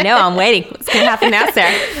 I know. I'm waiting. What's going to happen now,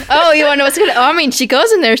 Sarah? Oh, you want to know what's going to... Oh, I mean, she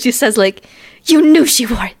goes in there. She says, like, "You knew she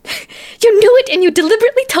wore it. You knew it, and you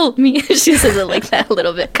deliberately told me." She says it like that a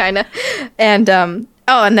little bit, kind of. And, and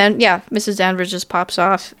then, Mrs. Danvers just pops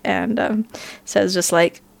off and says just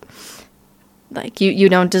like you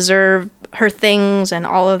don't deserve her things and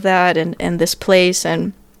all of that and this place.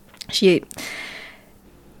 And Mrs.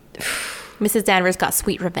 Danvers got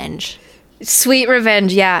sweet revenge. Sweet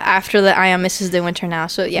revenge, yeah, after the "I am Mrs. De Winter now."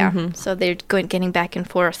 So, yeah, So they're getting back and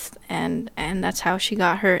forth, and that's how she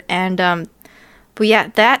got her. And, but yeah,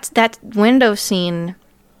 that window scene...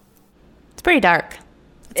 It's pretty dark.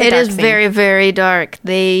 It is very, very dark.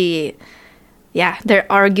 They're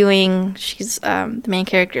arguing. She's the main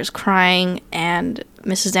character is crying, and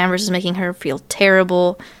Mrs. Danvers is making her feel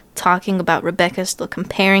terrible, talking about Rebecca, still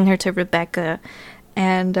comparing her to Rebecca,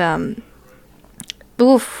 and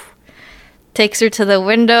takes her to the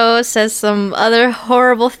window, says some other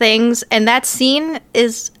horrible things, and that scene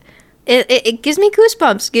is it gives me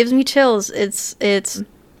goosebumps, gives me chills. It's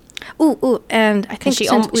and I think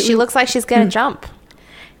she looks like she's gonna jump.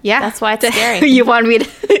 Yeah, that's why it's scary. you want me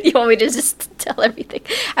to just tell everything?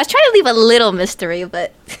 I was trying to leave a little mystery,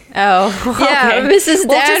 but yeah, Mrs.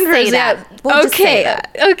 Danvers.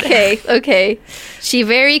 Okay. She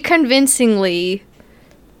very convincingly,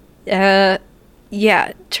 tries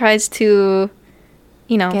to,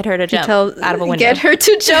 get her to jump out of a window. Get her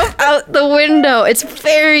to jump out the window. It's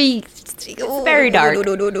very dark.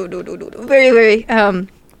 Very, very.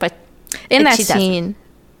 But in that scene,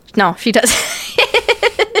 no, she doesn't.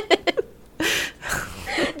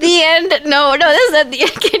 The end. No, this is at the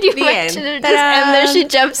end. Can you imagine it? Just end there. She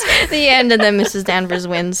jumps. The end, and then Mrs. Danvers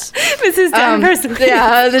wins. Mrs. Danvers wins.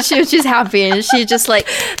 Yeah, she's happy, and she just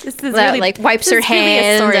wipes her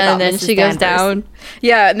hands, and then she goes down.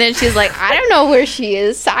 Yeah, and then she's like, I don't know where she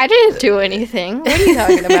is. I didn't do anything. What are you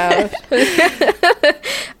talking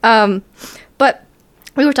about? But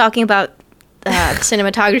we were talking about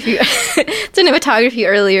cinematography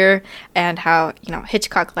earlier, and how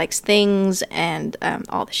Hitchcock likes things, and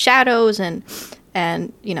all the shadows, and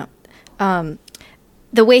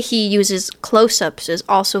the way he uses close-ups is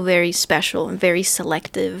also very special and very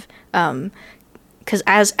selective, because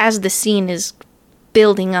as the scene is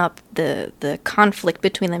building up, the conflict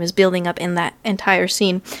between them is building up in that entire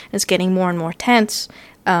scene. It's getting more and more tense.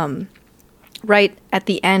 Right at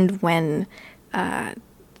the end, when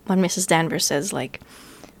Mrs. Danvers says like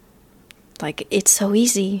it's so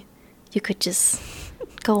easy, you could just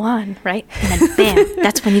go on, right? And then bam,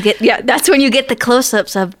 that's when you get the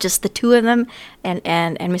close-ups of just the two of them, and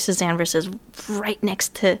Mrs. Danvers is right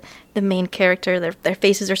next to the main character. Their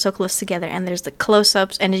faces are so close together, and there's the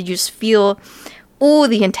close-ups, and you just feel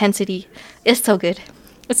the intensity. It's so good.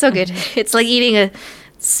 It's so good. It's like eating a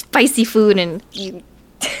spicy food, and you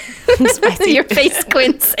your face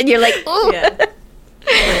squints, and you're like, ooh. Yeah.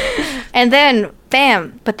 And then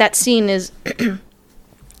bam, but that scene is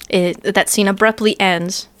that scene abruptly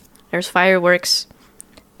ends. There's fireworks,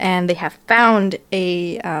 and they have found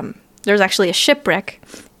there's actually a shipwreck,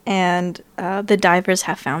 and the divers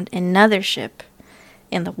have found another ship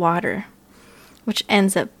in the water, which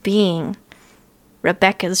ends up being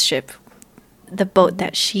Rebecca's ship, the boat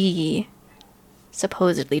that she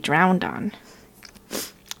supposedly drowned on.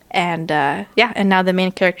 And and now the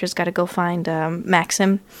main character's got to go find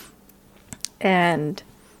Maxim and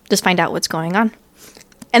just find out what's going on.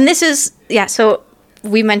 And this is so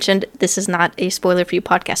we mentioned this is not a spoiler-free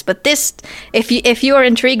podcast, but this, if you are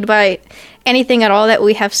intrigued by anything at all that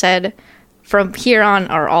we have said from here on,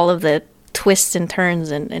 are all of the twists and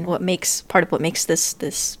turns and what makes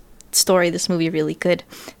this story, this movie, really good.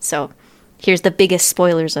 So here's the biggest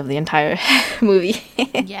spoilers of the entire movie.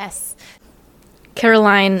 Yes.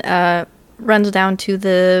 Caroline runs down to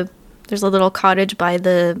there's a little cottage by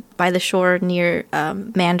the shore near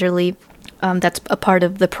Manderley. That's a part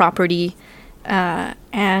of the property,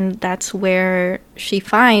 and that's where she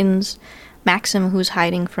finds Maxim, who's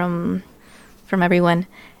hiding from everyone.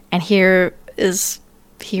 And here is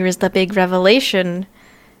the big revelation,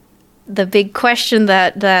 the big question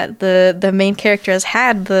that the main character has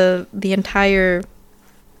had the entire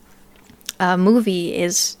movie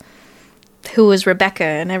is, who is Rebecca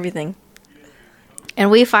and everything. And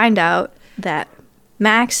we find out that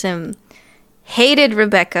Maxim hated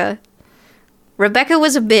Rebecca. Rebecca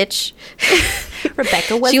was a bitch.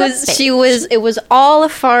 Rebecca was a bitch. It was all a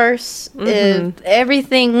farce. Mm-hmm.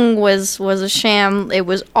 Everything was a sham. It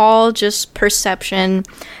was all just perception.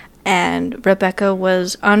 And Rebecca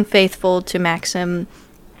was unfaithful to Maxim.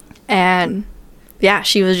 And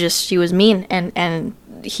she was mean. And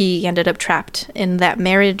he ended up trapped in that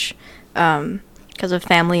marriage because of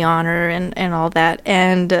family honor and all that.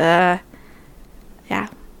 And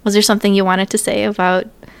was there something you wanted to say about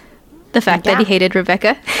the fact that he hated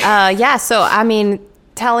Rebecca? So I mean,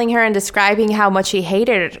 telling her and describing how much he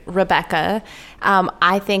hated Rebecca,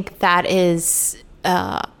 I think that is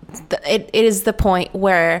it is the point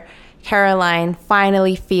where Caroline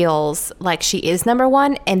finally feels like she is number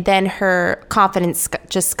one, and then her confidence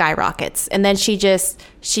just skyrockets, and then she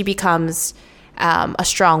becomes a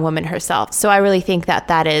strong woman herself. So I really think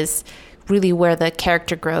that is really where the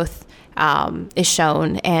character growth is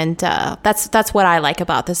shown, and that's what I like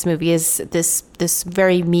about this movie, is this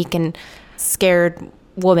very meek and scared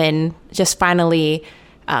woman just finally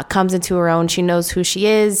comes into her own. She knows who she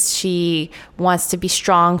is. She wants to be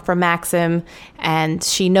strong for Maxim, and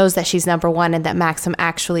she knows that she's number one and that Maxim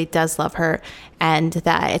actually does love her, and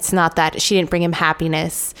that it's not that she didn't bring him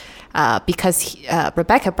happiness because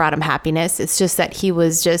Rebecca brought him happiness. It's just that he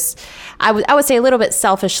was just, I would say, a little bit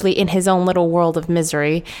selfishly in his own little world of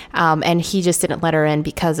misery, and he just didn't let her in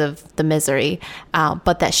because of the misery,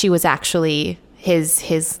 but that she was actually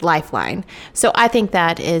his lifeline. So I think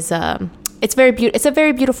that is it's a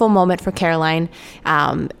very beautiful moment for Caroline,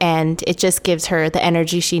 and it just gives her the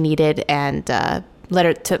energy she needed, and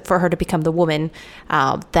for her to become the woman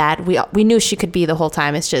that we knew she could be the whole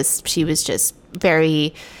time. It's just she was just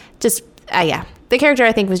very the character,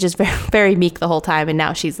 I think, was just very, very meek the whole time, and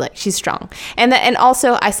now she's strong. And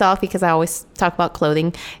also I saw, because I always talk about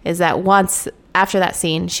clothing, is that once after that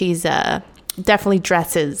scene, she's definitely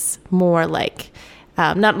dresses more like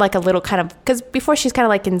not like a little kind of, because before she's kind of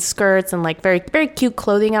like in skirts and like very, very cute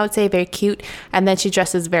clothing, I would say, very cute, and then she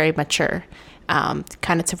dresses very mature,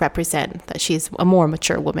 kind of to represent that she's a more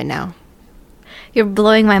mature woman now. You're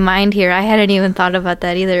blowing my mind here. I hadn't even thought about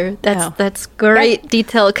that either. That's great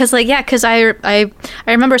detail. Because I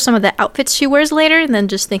remember some of the outfits she wears later, and then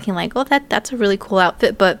just thinking like, oh, that's a really cool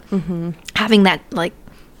outfit. But having that, like,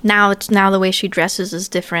 now the way she dresses is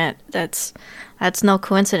different. That's no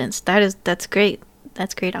coincidence. That's great.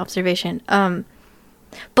 That's great observation.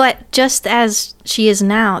 But just as she is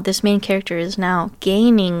now, this main character is now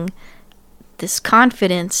gaining this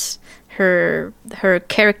confidence, her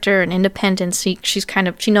character and independence.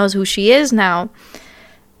 She knows who she is now.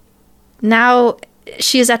 Now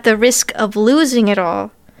she is at the risk of losing it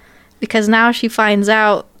all, because now she finds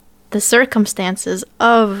out the circumstances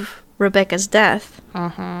of Rebecca's death.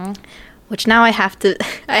 Which now I have to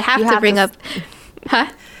bring up. Huh?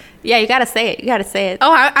 Yeah, you gotta say it.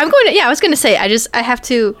 Oh, I'm going to. Yeah, I was going to say. I have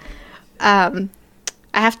to. I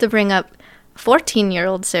have to bring up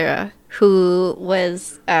 14-year-old Sarah, who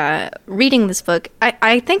was reading this book.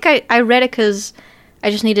 I think I read it because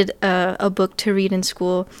I just needed a book to read in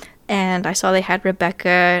school, and I saw they had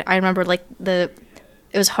Rebecca. I remember like it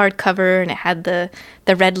was hardcover, and it had the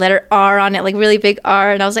red letter R on it, like really big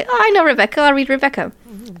R, and I was like, oh, I know Rebecca, I'll read Rebecca.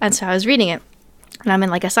 And so I was reading it, and I'm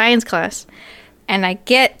in like a science class, and I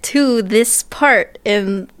get to this part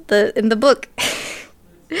in the book,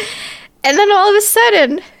 and then all of a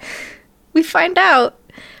sudden we find out.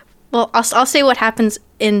 Well, I'll say what happens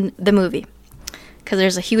in the movie, because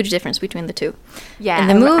there's a huge difference between the two. Yeah, in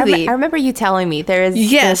the movie, I remember you telling me there's a big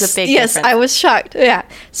difference. Yes, I was shocked. Yeah.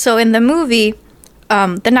 So in the movie,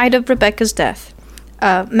 the night of Rebecca's death,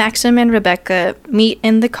 Maxim and Rebecca meet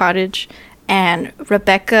in the cottage, and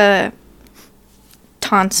Rebecca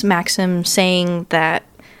taunts Maxim, saying that,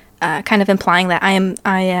 kind of implying that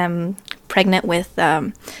I am pregnant with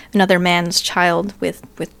another man's child,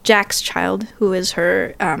 with Jack's child, who is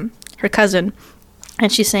her cousin,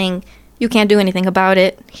 and she's saying, you can't do anything about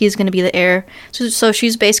it, he's going to be the heir. So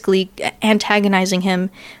she's basically antagonizing him,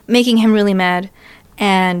 making him really mad,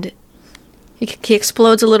 and he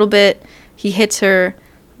explodes a little bit, he hits her,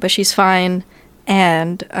 but she's fine,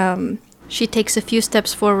 and she takes a few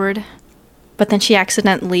steps forward, but then she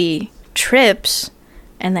accidentally trips,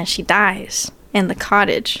 and then she dies in the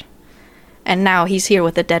cottage. And now he's here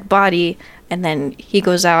with a dead body, and then he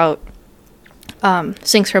goes out,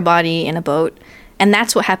 sinks her body in a boat, and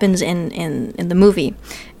that's what happens in the movie.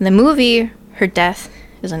 In the movie, her death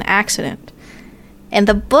is an accident. In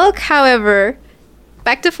the book, however,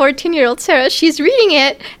 back to 14-year-old Sarah, she's reading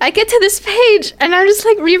it, I get to this page, and I'm just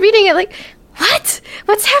like rereading it like, what?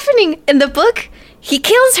 What's happening? In the book, he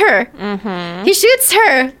kills her. He shoots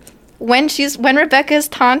her when Rebecca's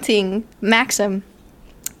taunting Maxim.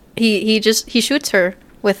 He shoots her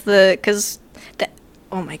with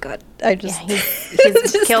oh my god, he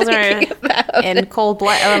kills her in cold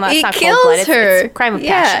blood. Oh, no, it's not kills cold blood. her. It's a crime of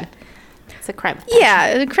passion. It's a crime of passion. Yeah,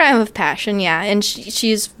 a crime of passion. Yeah, and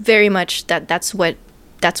she's very much that's what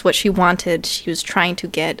she wanted. She was trying to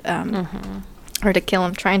get her to kill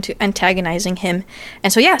him, trying to antagonizing him,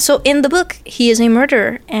 and so in the book he is a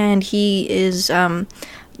murderer, and he is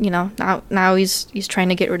now he's trying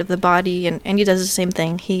to get rid of the body, and he does the same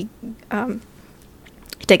thing. He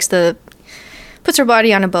puts her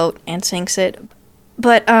body on a boat and sinks it.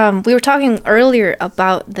 But we were talking earlier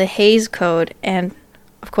about the Hays Code, and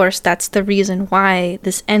of course that's the reason why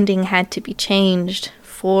this ending had to be changed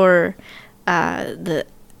for the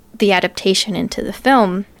adaptation into the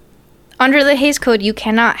film. Under the Hays Code, you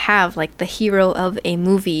cannot have like the hero of a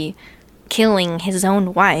movie killing his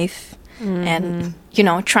own wife and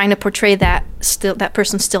trying to portray that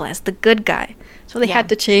person still as the good guy. So they had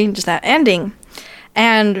to change that ending.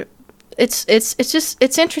 And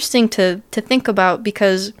it's interesting to think about,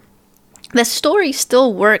 because the story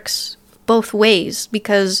still works both ways,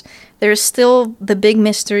 because there's still the big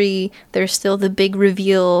mystery, there's still the big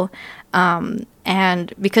reveal,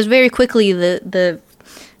 and because very quickly the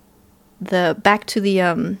back to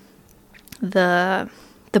the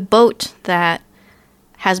boat that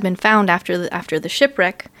has been found after the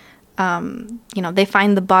shipwreck, they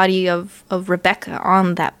find the body of Rebecca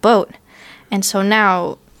on that boat, and so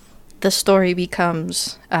now the story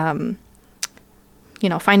becomes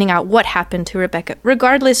finding out what happened to Rebecca.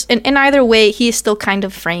 Regardless, in either way, he's still kind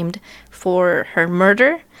of framed for her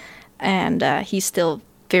murder, and he's still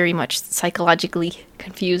very much psychologically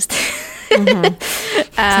confused.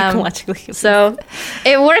 Psychologically confused. So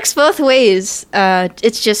it works both ways.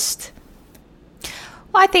 It's just...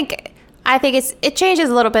 Well, I think it changes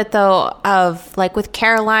a little bit, though, of, like, with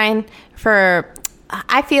Caroline,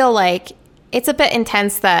 I feel like it's a bit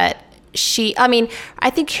intense that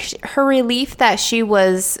I think her relief that she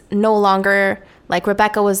was no longer, like,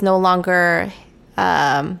 Rebecca was no longer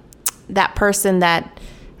that person that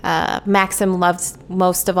Maxim loved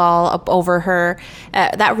most of all over her.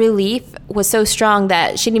 That relief was so strong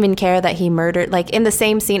that she didn't even care that he murdered. Like, in the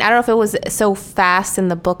same scene, I don't know if it was so fast in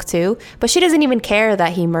the book too, but she doesn't even care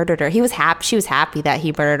that he murdered her. She was happy that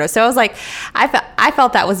he murdered her. So I was like, I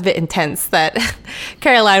felt that was a bit intense, that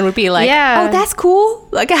Caroline would be like, yeah, oh, that's cool.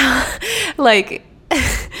 Like, like,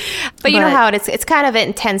 but you know how it's kind of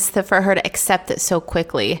intense for her to accept it so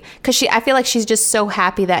quickly, because I feel like she's just so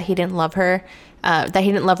happy that he didn't love her. That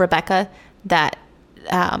he didn't love Rebecca, that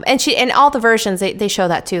and all the versions they show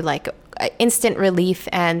that too, like instant relief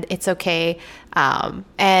and it's okay, so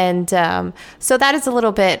that is a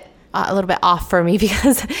little bit off for me,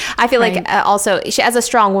 because I feel like also she, as a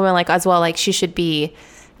strong woman, like, as well, like, she should be,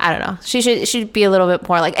 I don't know, she should be a little bit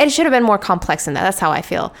more, like, it should have been more complex than that. That's how I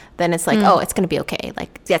feel. Then it's like, oh, it's gonna be okay,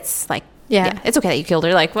 like, that's like, yeah, it's okay that you killed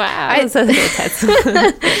her. Like, wow, that's so intense.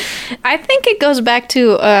 I think it goes back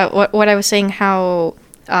to what I was saying, how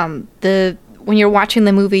when you're watching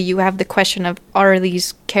the movie, you have the question of, are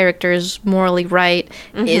these characters morally right?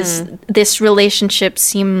 Mm-hmm. Is this relationship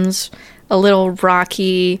seems a little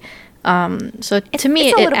rocky? So to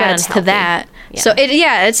me, it adds to that.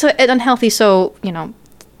 Yeah. So it's unhealthy. So,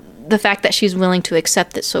 the fact that she's willing to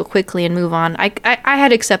accept it so quickly and move on, I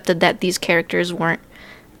had accepted that these characters weren't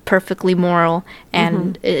perfectly moral,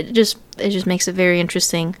 and it just makes it very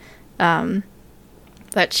interesting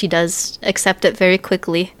that she does accept it very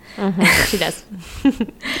quickly. She does.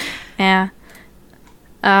 Yeah.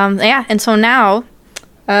 And so now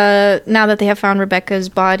that they have found Rebecca's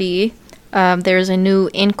body, there's a new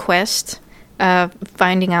inquest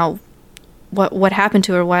finding out what happened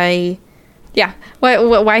to her, why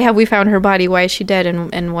have we found her body, why is she dead,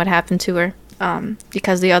 and what happened to her.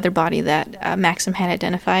 Because the other body that Maxim had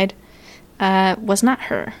identified was not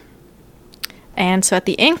her. And so at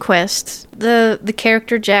the inquest, the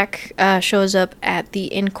character Jack shows up at the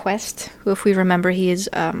inquest, who, if we remember, he was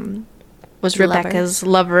Rebecca's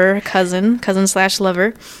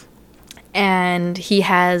cousin/lover. And he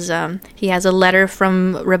has a letter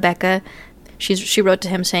from Rebecca. She wrote to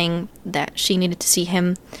him saying that she needed to see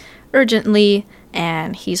him urgently,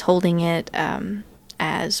 and he's holding it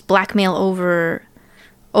as blackmail over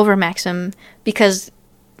Maxim, because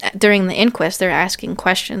during the inquest they're asking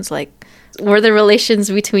questions like, were the relations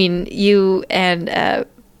between you and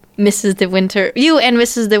Mrs.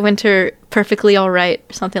 De Winter perfectly all right,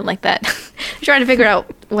 something like that. Trying to figure out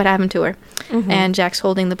what happened to her. And Jack's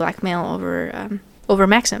holding the blackmail over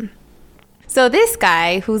Maxim. So this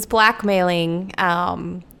guy who's blackmailing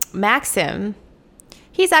Maxim,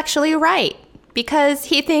 he's actually right, because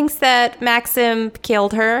he thinks that Maxim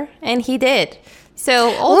killed her, and he did.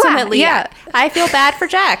 So ultimately, I feel bad for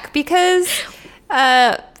Jack, because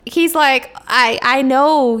he's like, I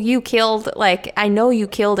know you killed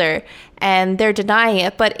her, and they're denying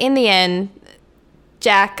it. But in the end,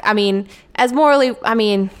 Jack, he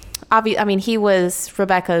was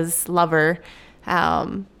Rebecca's lover.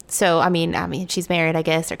 So, she's married, I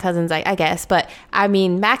guess, or cousins, I guess. But,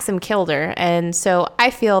 Maxim killed her. And so I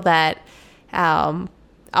feel that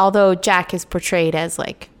although Jack is portrayed as,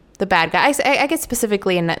 like, the bad guy, I guess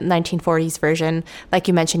specifically in the 1940s version, like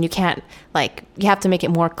you mentioned, you can't, like, you have to make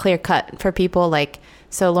it more clear-cut for people. Like,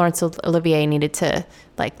 so Laurence Olivier needed to,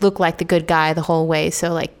 like, look like the good guy the whole way.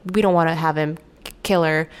 So, like, we don't want to have him kill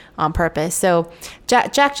her on purpose. So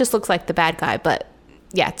Jack just looks like the bad guy. But,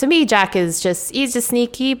 yeah, to me, Jack is he's just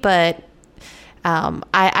sneaky, but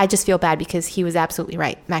I just feel bad because he was absolutely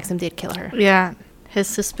right. Maxim did kill her. Yeah. His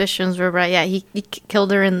suspicions were right. Yeah, he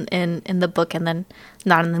killed her in the book and then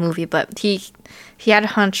not in the movie, but he had a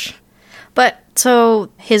hunch. But so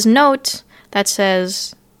his note that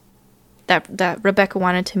says that Rebecca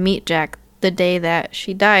wanted to meet Jack the day that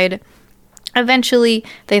she died, eventually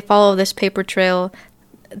they follow this paper trail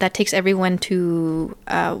that takes everyone to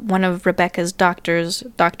one of Rebecca's doctors,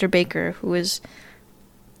 Dr. Baker, who is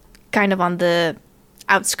kind of on the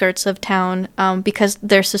outskirts of town, because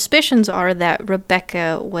their suspicions are that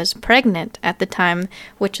Rebecca was pregnant at the time,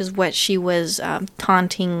 which is what she was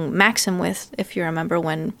taunting Maxim with, if you remember,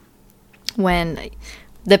 when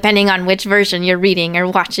depending on which version you're reading or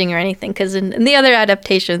watching or anything, because in the other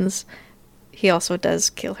adaptations, he also does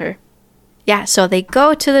kill her. Yeah, so they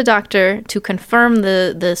go to the doctor to confirm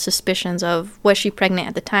the suspicions of was she pregnant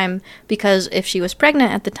at the time, because if she was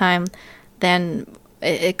pregnant at the time, then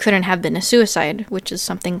it couldn't have been a suicide, which is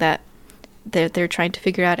something that they're trying to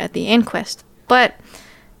figure out at the inquest. But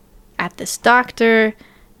at this doctor,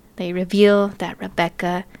 they reveal that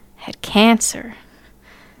Rebecca had cancer.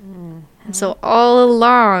 Mm-hmm. And so all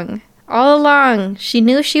along, she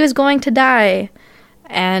knew she was going to die.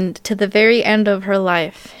 And to the very end of her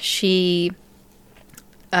life, she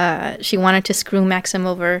wanted to screw Maxim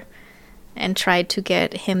over and tried to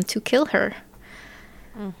get him to kill her.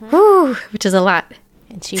 Mm-hmm. Whew, which is a lot.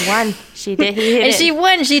 And she won. She did. He did. And she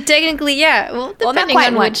won. She technically, yeah. Well, depending not quite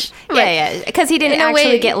on won. Which. Yeah. Because he didn't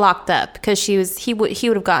actually get locked up. Because he would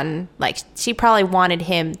have gotten, like, she probably wanted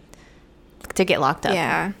him to get locked up.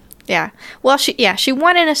 Yeah. Well, she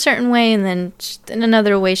won in a certain way, and then in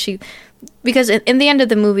another way because in the end of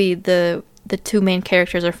the movie, the two main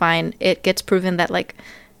characters are fine. It gets proven that, like,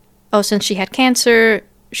 since she had cancer,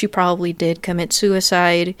 she probably did commit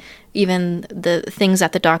suicide. Even the things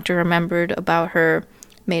that the doctor remembered about her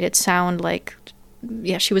made it sound like,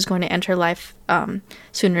 she was going to end her life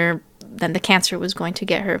sooner than the cancer was going to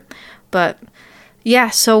get her. But,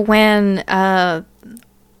 so when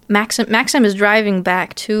Maxim is driving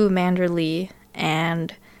back to Manderley,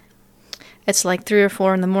 and it's like 3 or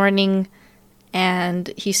 4 in the morning,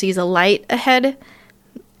 and he sees a light ahead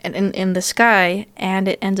in the sky, and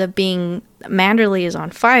it ends up being Manderley is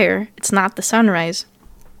on fire. It's not the sunrise.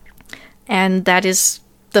 And that is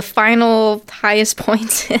the final highest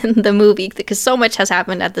point in the movie, because so much has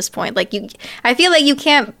happened at this point. Like, I feel like you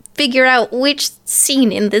can't figure out which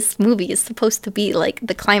scene in this movie is supposed to be like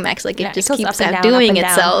the climax. Like, it just keeps outdoing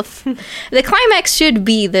itself. The climax should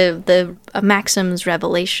be the Maxim's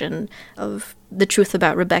revelation of the truth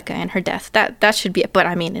about Rebecca and her death. That should be it. But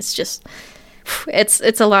I mean, it's just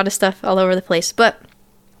it's a lot of stuff all over the place. But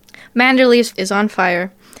Manderley is on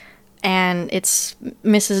fire. And it's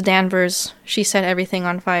Mrs. Danvers. She set everything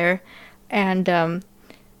on fire. And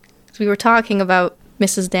we were talking about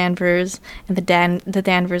Mrs. Danvers and the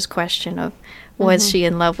Danvers question of, was she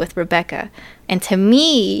in love with Rebecca? And to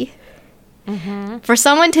me, for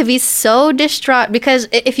someone to be so distraught, because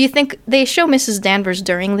if you think, they show Mrs. Danvers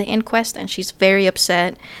during the inquest, and she's very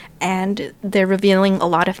upset, and they're revealing a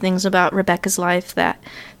lot of things about Rebecca's life that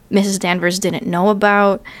Mrs. Danvers didn't know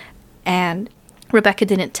about, and Rebecca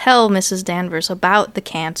didn't tell Mrs. Danvers about the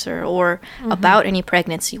cancer or about any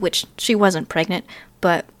pregnancy, which she wasn't pregnant,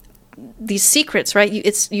 but these secrets, right?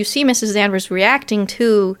 You see Mrs. Danvers reacting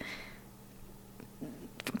to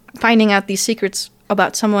finding out these secrets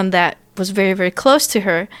about someone that was very, very close to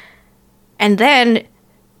her, and then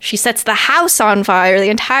she sets the house on fire, the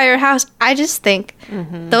entire house. I just think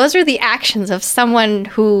those are the actions of someone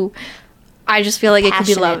who, I just feel like it could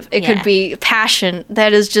be love. It could be passion.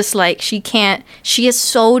 That is just like, she is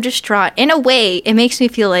so distraught. In a way, it makes me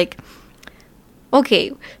feel like,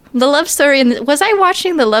 okay, the love story, was I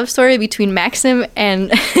watching the love story between Maxim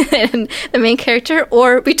and, and the main character,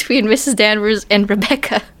 or between Mrs. Danvers and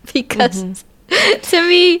Rebecca? Because to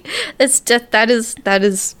me, it's just, that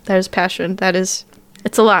is passion.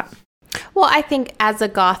 It's a lot. Well, I think as a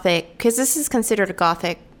Gothic, because this is considered a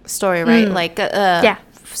Gothic story, right? Like,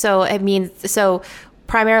 So it means, so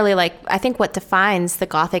primarily, like, I think what defines the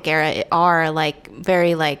Gothic era are like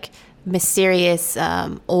very like mysterious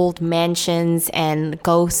old mansions and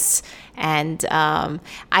ghosts, and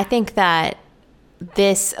I think that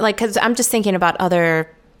this, like, because I'm just thinking about other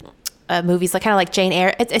movies, like kind of like Jane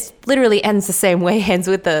Eyre. It literally ends the same way, ends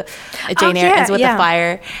with the Jane Eyre ends with the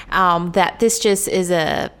fire. That this just is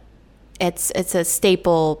it's a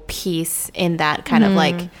staple piece in that kind of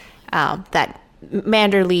like that.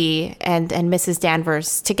 Manderley and Mrs.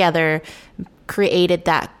 Danvers together created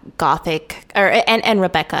that Gothic, and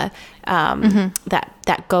Rebecca,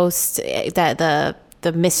 that ghost, that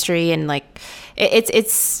the mystery, and like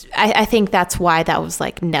it's I think that's why that was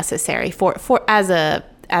like necessary for as a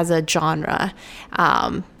as a genre.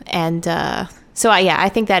 I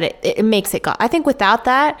think that it makes it I think without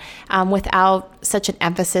that, without such an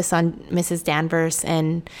emphasis on Mrs. Danvers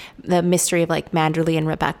and the mystery of like Manderley and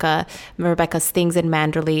Rebecca's things in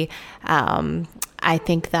Manderley, I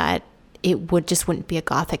think that it wouldn't be a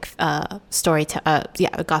gothic story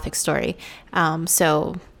a gothic story.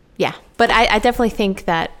 But I definitely think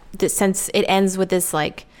that since it ends with this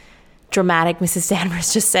like dramatic Mrs.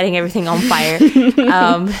 Danvers just setting everything on fire,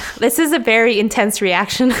 this is a very intense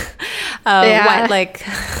reaction. She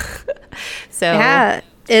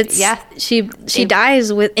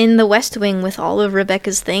dies in the West Wing with all of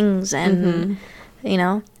Rebecca's things, and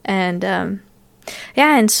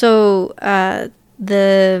so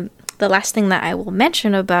the last thing that I will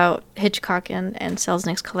mention about Hitchcock and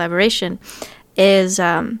Selznick's collaboration is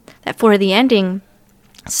that for the ending,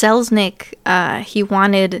 Selznick, he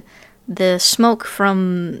wanted the smoke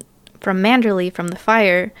from Manderley, from the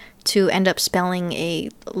fire, to end up spelling a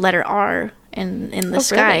letter R in the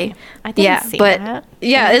sky. Really? I didn't see that.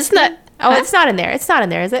 Yeah, it's not. Oh, it's not in there. It's not in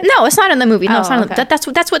there, is it? No, it's not in the movie. No, it's not. Okay. That's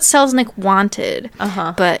what Selznick wanted.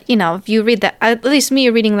 Uh-huh. But if you read that, at least me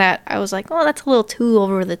reading that, I was like, oh, that's a little too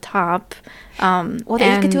over the top. Well,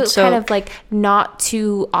 you could do it kind of like not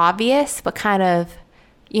too obvious, but kind of,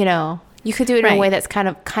 you could do it in a way that's kind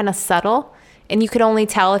of subtle, and you could only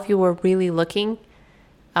tell if you were really looking.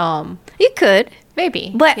 You could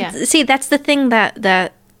maybe, but see, that's the thing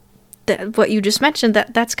that what you just mentioned,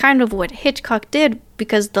 that's kind of what Hitchcock did,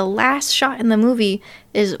 because the last shot in the movie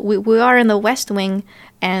is we are in the West Wing,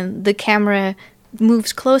 and the camera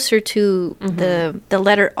moves closer to the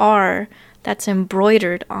letter R that's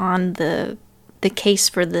embroidered on the case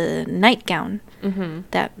for the nightgown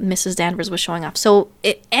that Mrs. Danvers was showing off. So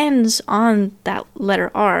it ends on that letter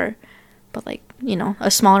R, but like, a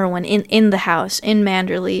smaller one in the house in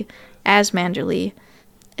Manderley, as Manderley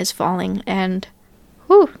is falling. And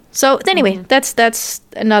so anyway, that's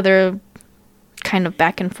another kind of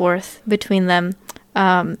back and forth between them,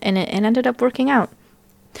 and it ended up working out.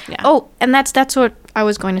 Yeah. Oh, and that's what I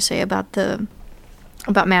was going to say about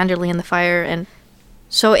Manderley and the fire. And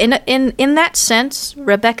so in that sense,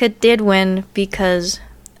 Rebecca did win, because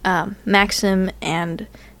Maxim and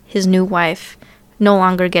his new wife no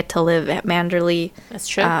longer get to live at Manderley. That's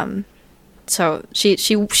true. So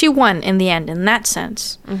she won in the end in that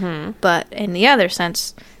sense. Mm-hmm. But in the other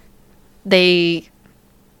sense, they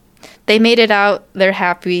made it out, they're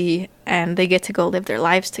happy, and they get to go live their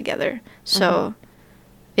lives together. So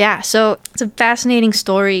so it's a fascinating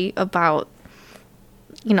story about,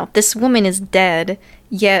 this woman is dead,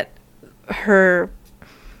 yet her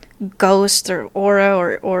ghost or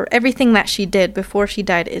aura or everything that she did before she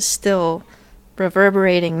died is still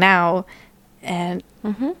reverberating now, and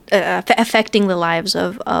affecting the lives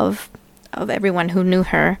of everyone who knew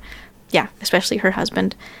her, especially her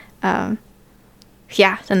husband. And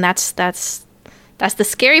that's the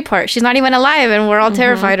scary part. She's not even alive, and we're all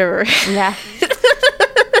terrified of her. Yeah.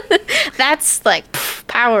 That's like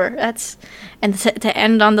power. And to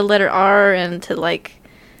end on the letter R, and to like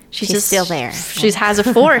she's just still there. She has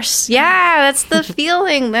a force. Yeah, that's the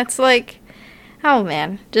feeling. That's like, oh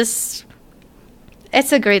man, just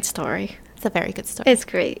it's a great story. It's a very good story. It's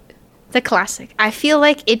great. It's a classic. I feel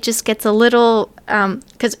like it just gets a little,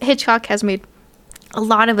 because Hitchcock has made a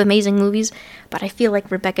lot of amazing movies, but I feel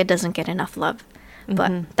like Rebecca doesn't get enough love.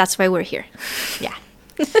 But that's why we're here. Yeah.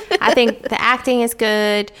 I think the acting is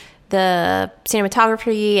good, the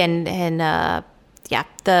cinematography, and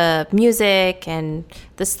the music, and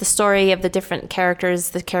the story of the different characters,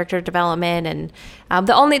 the character development, and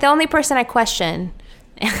the only person I question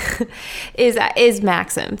is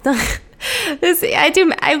Maxim.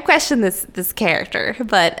 I question this character,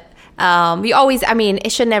 but you always,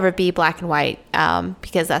 it should never be black and white,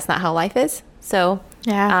 because that's not how life is. So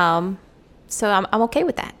so I'm okay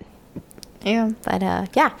with that. Yeah. But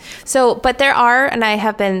so, but there are, and I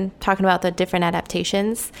have been talking about the different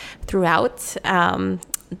adaptations throughout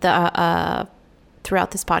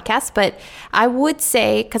throughout this podcast. But I would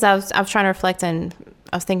say, because I was trying to reflect, and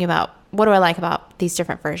I was thinking about what do I like about these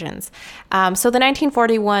different versions. So the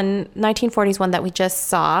 1940s one that we just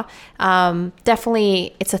saw,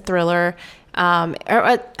 definitely it's a thriller, or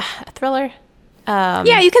a thriller.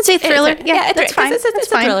 You can say thriller. That's fine. It's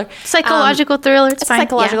a thriller. Psychological thriller. It's fine.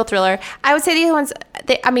 Psychological thriller. I would say the other ones,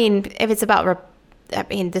 if it's about,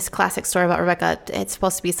 this classic story about Rebecca, it's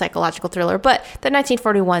supposed to be a psychological thriller, but the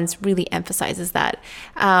 1941s really emphasizes that.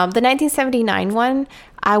 The 1979 one,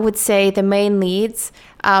 I would say the main leads,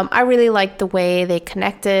 I really liked the way they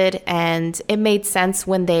connected, and it made sense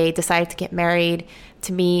when they decided to get married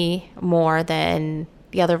to me more than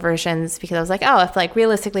the other versions because I was like, oh, if like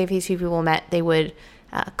realistically, if these two people met, they would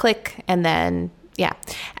click, and then yeah.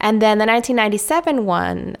 And then the 1997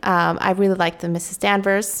 one, I really liked the Mrs.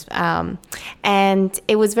 Danvers, and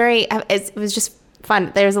it was it was just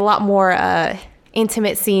fun. There's a lot more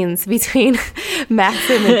intimate scenes between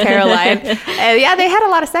Maxim and Caroline. And yeah, they had a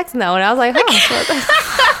lot of sex in that one. I was like,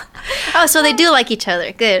 huh. Oh, so they do like each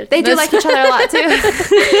other. Good. They do like each other a lot too.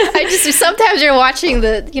 I just sometimes you're watching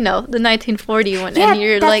the 1940 one and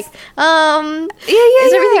you're like,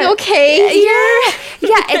 is everything okay?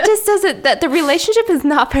 Yeah, it just doesn't. The relationship is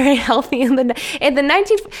not very healthy in the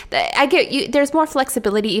 19. I get you. There's more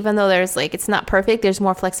flexibility, even though there's like it's not perfect. There's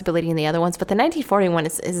more flexibility in the other ones, but the 1941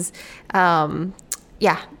 is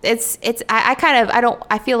yeah, it's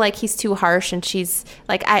I feel like he's too harsh and she's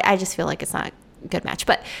like I just feel like it's not a good match.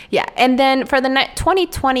 But yeah, and then for the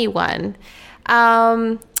 2021,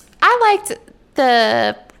 I liked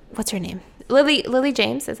what's her name? Lily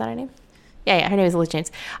James, is that her name? Yeah, her name is Lily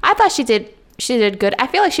James. I thought she did good. I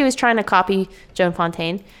feel like she was trying to copy Joan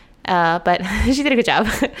Fontaine, but she did a good job.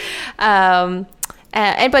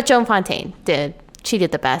 But Joan Fontaine did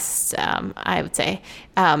the best, I would say.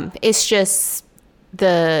 It's just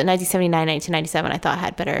the 1979, 1997, I thought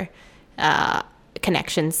had better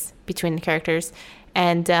connections between the characters.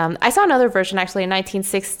 And I saw another version, actually, a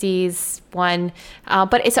 1960s one,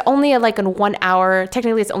 but it's only like in 1 hour.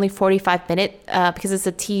 Technically, it's only 45 minutes because it's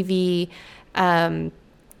a TV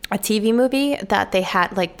movie that they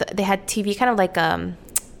had. Like they had TV kind of like in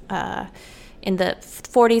the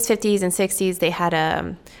 40s, 50s, and 60s. They had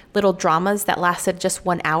little dramas that lasted just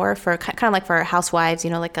 1 hour for kind of like for housewives,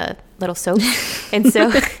 like a little soap. And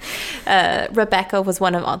so Rebecca was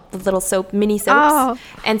one of the little mini soaps. Oh.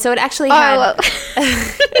 And so it actually had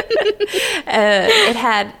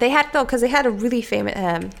because they had a really famous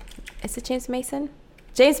is it James Mason,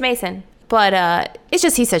 but it's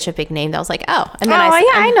just he's such a big name that I was like, oh. And then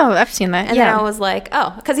I know, I've seen that. And then I was like,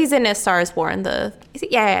 oh, because he's in A Star Is Born.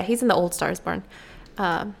 He's in the old Star Is Born.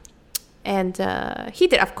 And he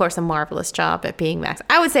did, of course, a marvelous job at being Max.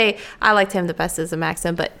 I would say I liked him the best as a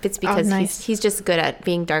Maxim, but it's because he's just good at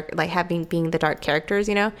being dark, like being the dark characters,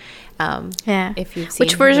 Yeah. If you've seen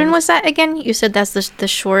Which version was that again? You said that's the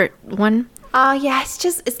short one. Yeah,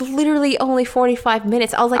 it's literally only 45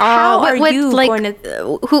 minutes. I was like, how are you going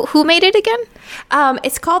to? Who made it again?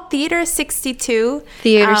 It's called Theater 62.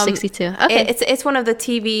 Theater 62. Okay. It's one of the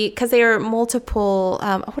TV because they are multiple.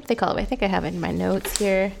 What do they call it? I think I have it in my notes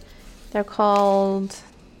here. They're called.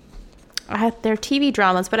 They're TV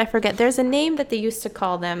dramas, but I forget. There's a name that they used to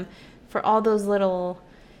call them for all those little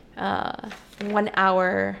 1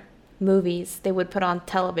 hour movies they would put on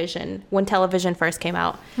television when television first came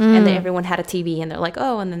out, and then everyone had a TV, and they're like,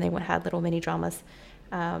 oh, and then they had little mini dramas.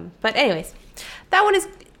 But anyways, that one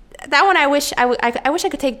I wish I wish I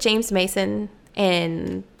could take James Mason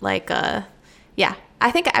and like yeah,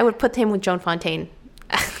 I think I would put him with Joan Fontaine.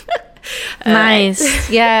 Nice.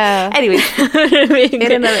 Yeah. Anyway,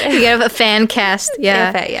 you have a fan cast.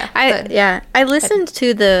 Yeah. Yeah. I listened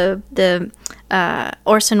to the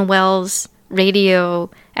Orson Welles radio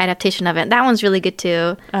adaptation of it. That one's really good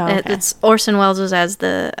too. Oh, okay. It's Orson Welles was as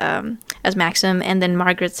as Maxim, and then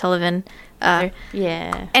Margaret Sullivan.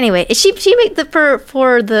 Yeah. Anyway, she made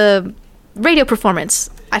for the radio performance.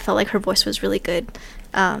 I felt like her voice was really good.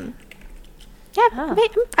 Yeah,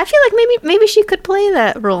 I feel like maybe she could play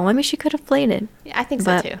that role. Maybe she could have played it. Yeah, I think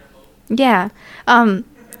so too. Yeah. And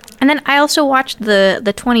then I also watched the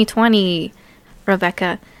 2020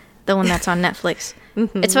 Rebecca, the one that's on Netflix.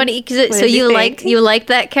 Mm-hmm. It's funny because you liked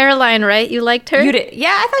that Caroline, right? You liked her. You did.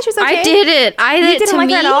 Yeah, I thought she was okay. I did it. You didn't like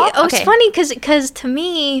her at all? Oh, okay. It's funny because to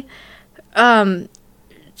me,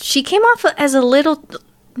 she came off as a little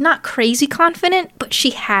not crazy confident, but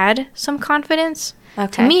she had some confidence.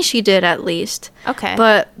 Okay. To me, she did at least. Okay.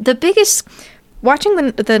 But the biggest, watching the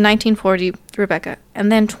 1940 Rebecca and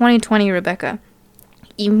then 2020 Rebecca,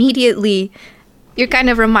 immediately you're kind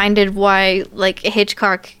of reminded why like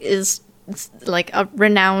Hitchcock is like a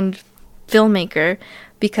renowned filmmaker,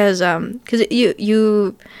 because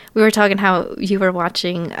we were talking how you were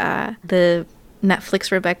watching the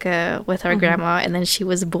Netflix Rebecca with our grandma, and then she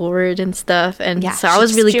was bored and stuff, and so I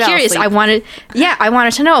was really curious. I wanted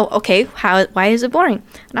to know, okay, why is it boring?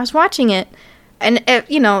 And I was watching it, and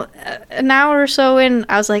an hour or so in,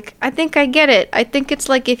 I was like, I think I get it. I think it's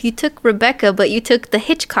like if you took Rebecca, but you took the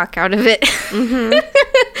Hitchcock out of it,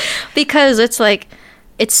 because it's like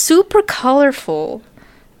it's super colorful,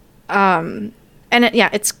 and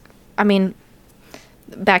it's. I mean,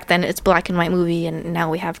 back then it's black and white movie, and now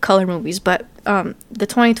we have color movies, but the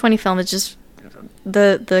 2020 film is just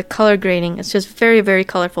the color grading is just very, very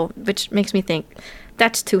colorful, which makes me think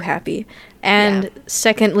that's too happy. And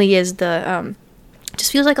secondly is the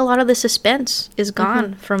just feels like a lot of the suspense is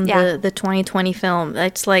gone from the 2020 film.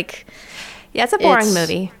 It's like it's a boring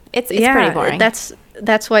movie. It's pretty boring.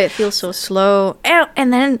 That's why it feels so slow.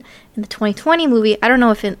 And then in the 2020 movie, I don't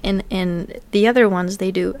know if in the other ones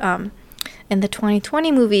they do. In the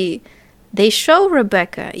 2020 movie, they show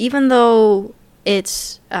Rebecca, even though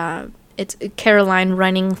it's Caroline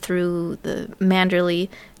running through the Manderley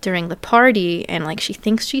during the party, and like she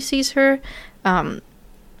thinks she sees her.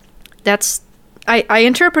 I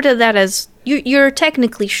interpreted that as you're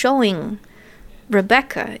technically showing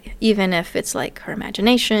Rebecca, even if it's like her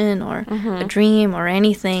imagination or a dream or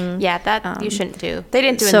anything. Yeah, that you shouldn't do. They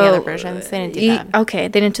didn't do in the other versions. They didn't do that. Okay,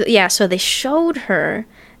 they didn't do. Yeah, so they showed her,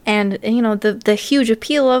 and you know the huge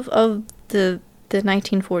appeal of the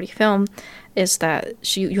 1940 film is that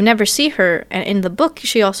you never see her, and in the book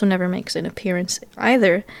she also never makes an appearance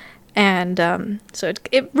either, and so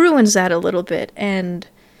it ruins that a little bit, and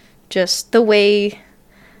just the way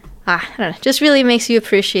I don't know, just really makes you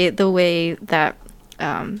appreciate the way that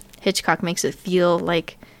Hitchcock makes it feel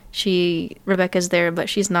like Rebecca's there, but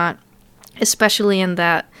she's not, especially in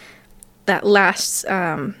that last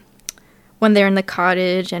when they're in the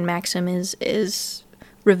cottage and Maxim is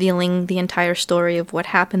revealing the entire story of what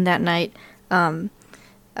happened that night.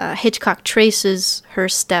 Hitchcock traces her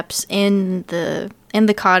steps in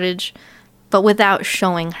the cottage, but without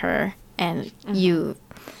showing her, and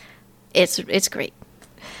it's great.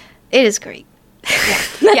 It is great. Yeah.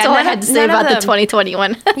 That's all I had to say about the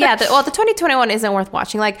 2021. The 2021 isn't worth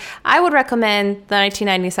watching. Like, I would recommend the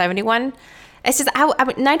 1997 one. It's just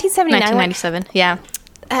 1997. Yeah.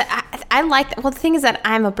 I like. Well, the thing is that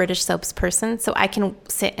I'm a British soaps person, so I can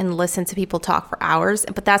sit and listen to people talk for hours.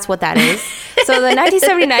 But that's what that is. So the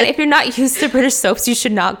 1979. If you're not used to British soaps, you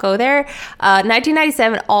should not go there.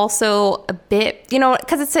 1997 also a bit,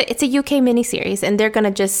 because it's a UK miniseries, and they're gonna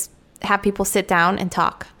just have people sit down and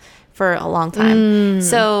talk for a long time.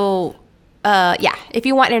 So, if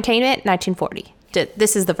you want entertainment, 1940.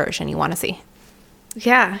 This is the version you want to see.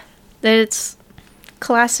 Yeah, it's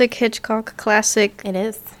classic Hitchcock. Classic. It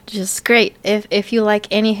is just great. If you like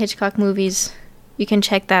any Hitchcock movies, you can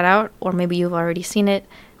check that out, or maybe you've already seen it.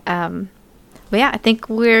 But yeah, I think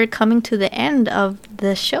we're coming to the end of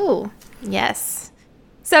the show. Yes.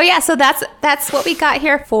 So that's what we got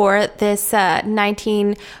here for this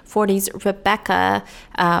 1940s Rebecca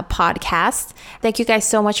podcast. Thank you guys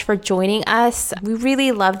so much for joining us. We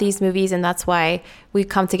really love these movies, and that's why we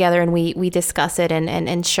come together and we discuss it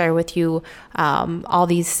and share with you all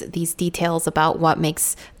these details about what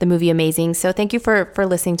makes the movie amazing. So thank you for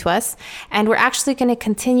listening to us. And we're actually going to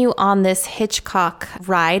continue on this Hitchcock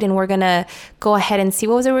ride, and we're going to go ahead and see,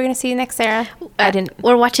 what was it we're going to see next, Sarah?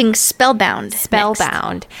 We're watching Spellbound.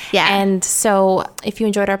 Spellbound. Next. Yeah. And so if you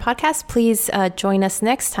enjoyed our podcast, please join us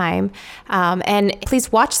next time. And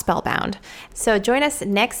please watch Spellbound. So join us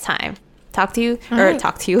next time. Talk to you. I was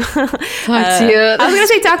going to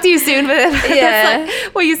say talk to you soon, but that's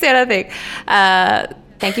like what you said, I think.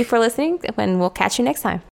 Thank you for listening, and we'll catch you next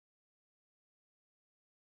time.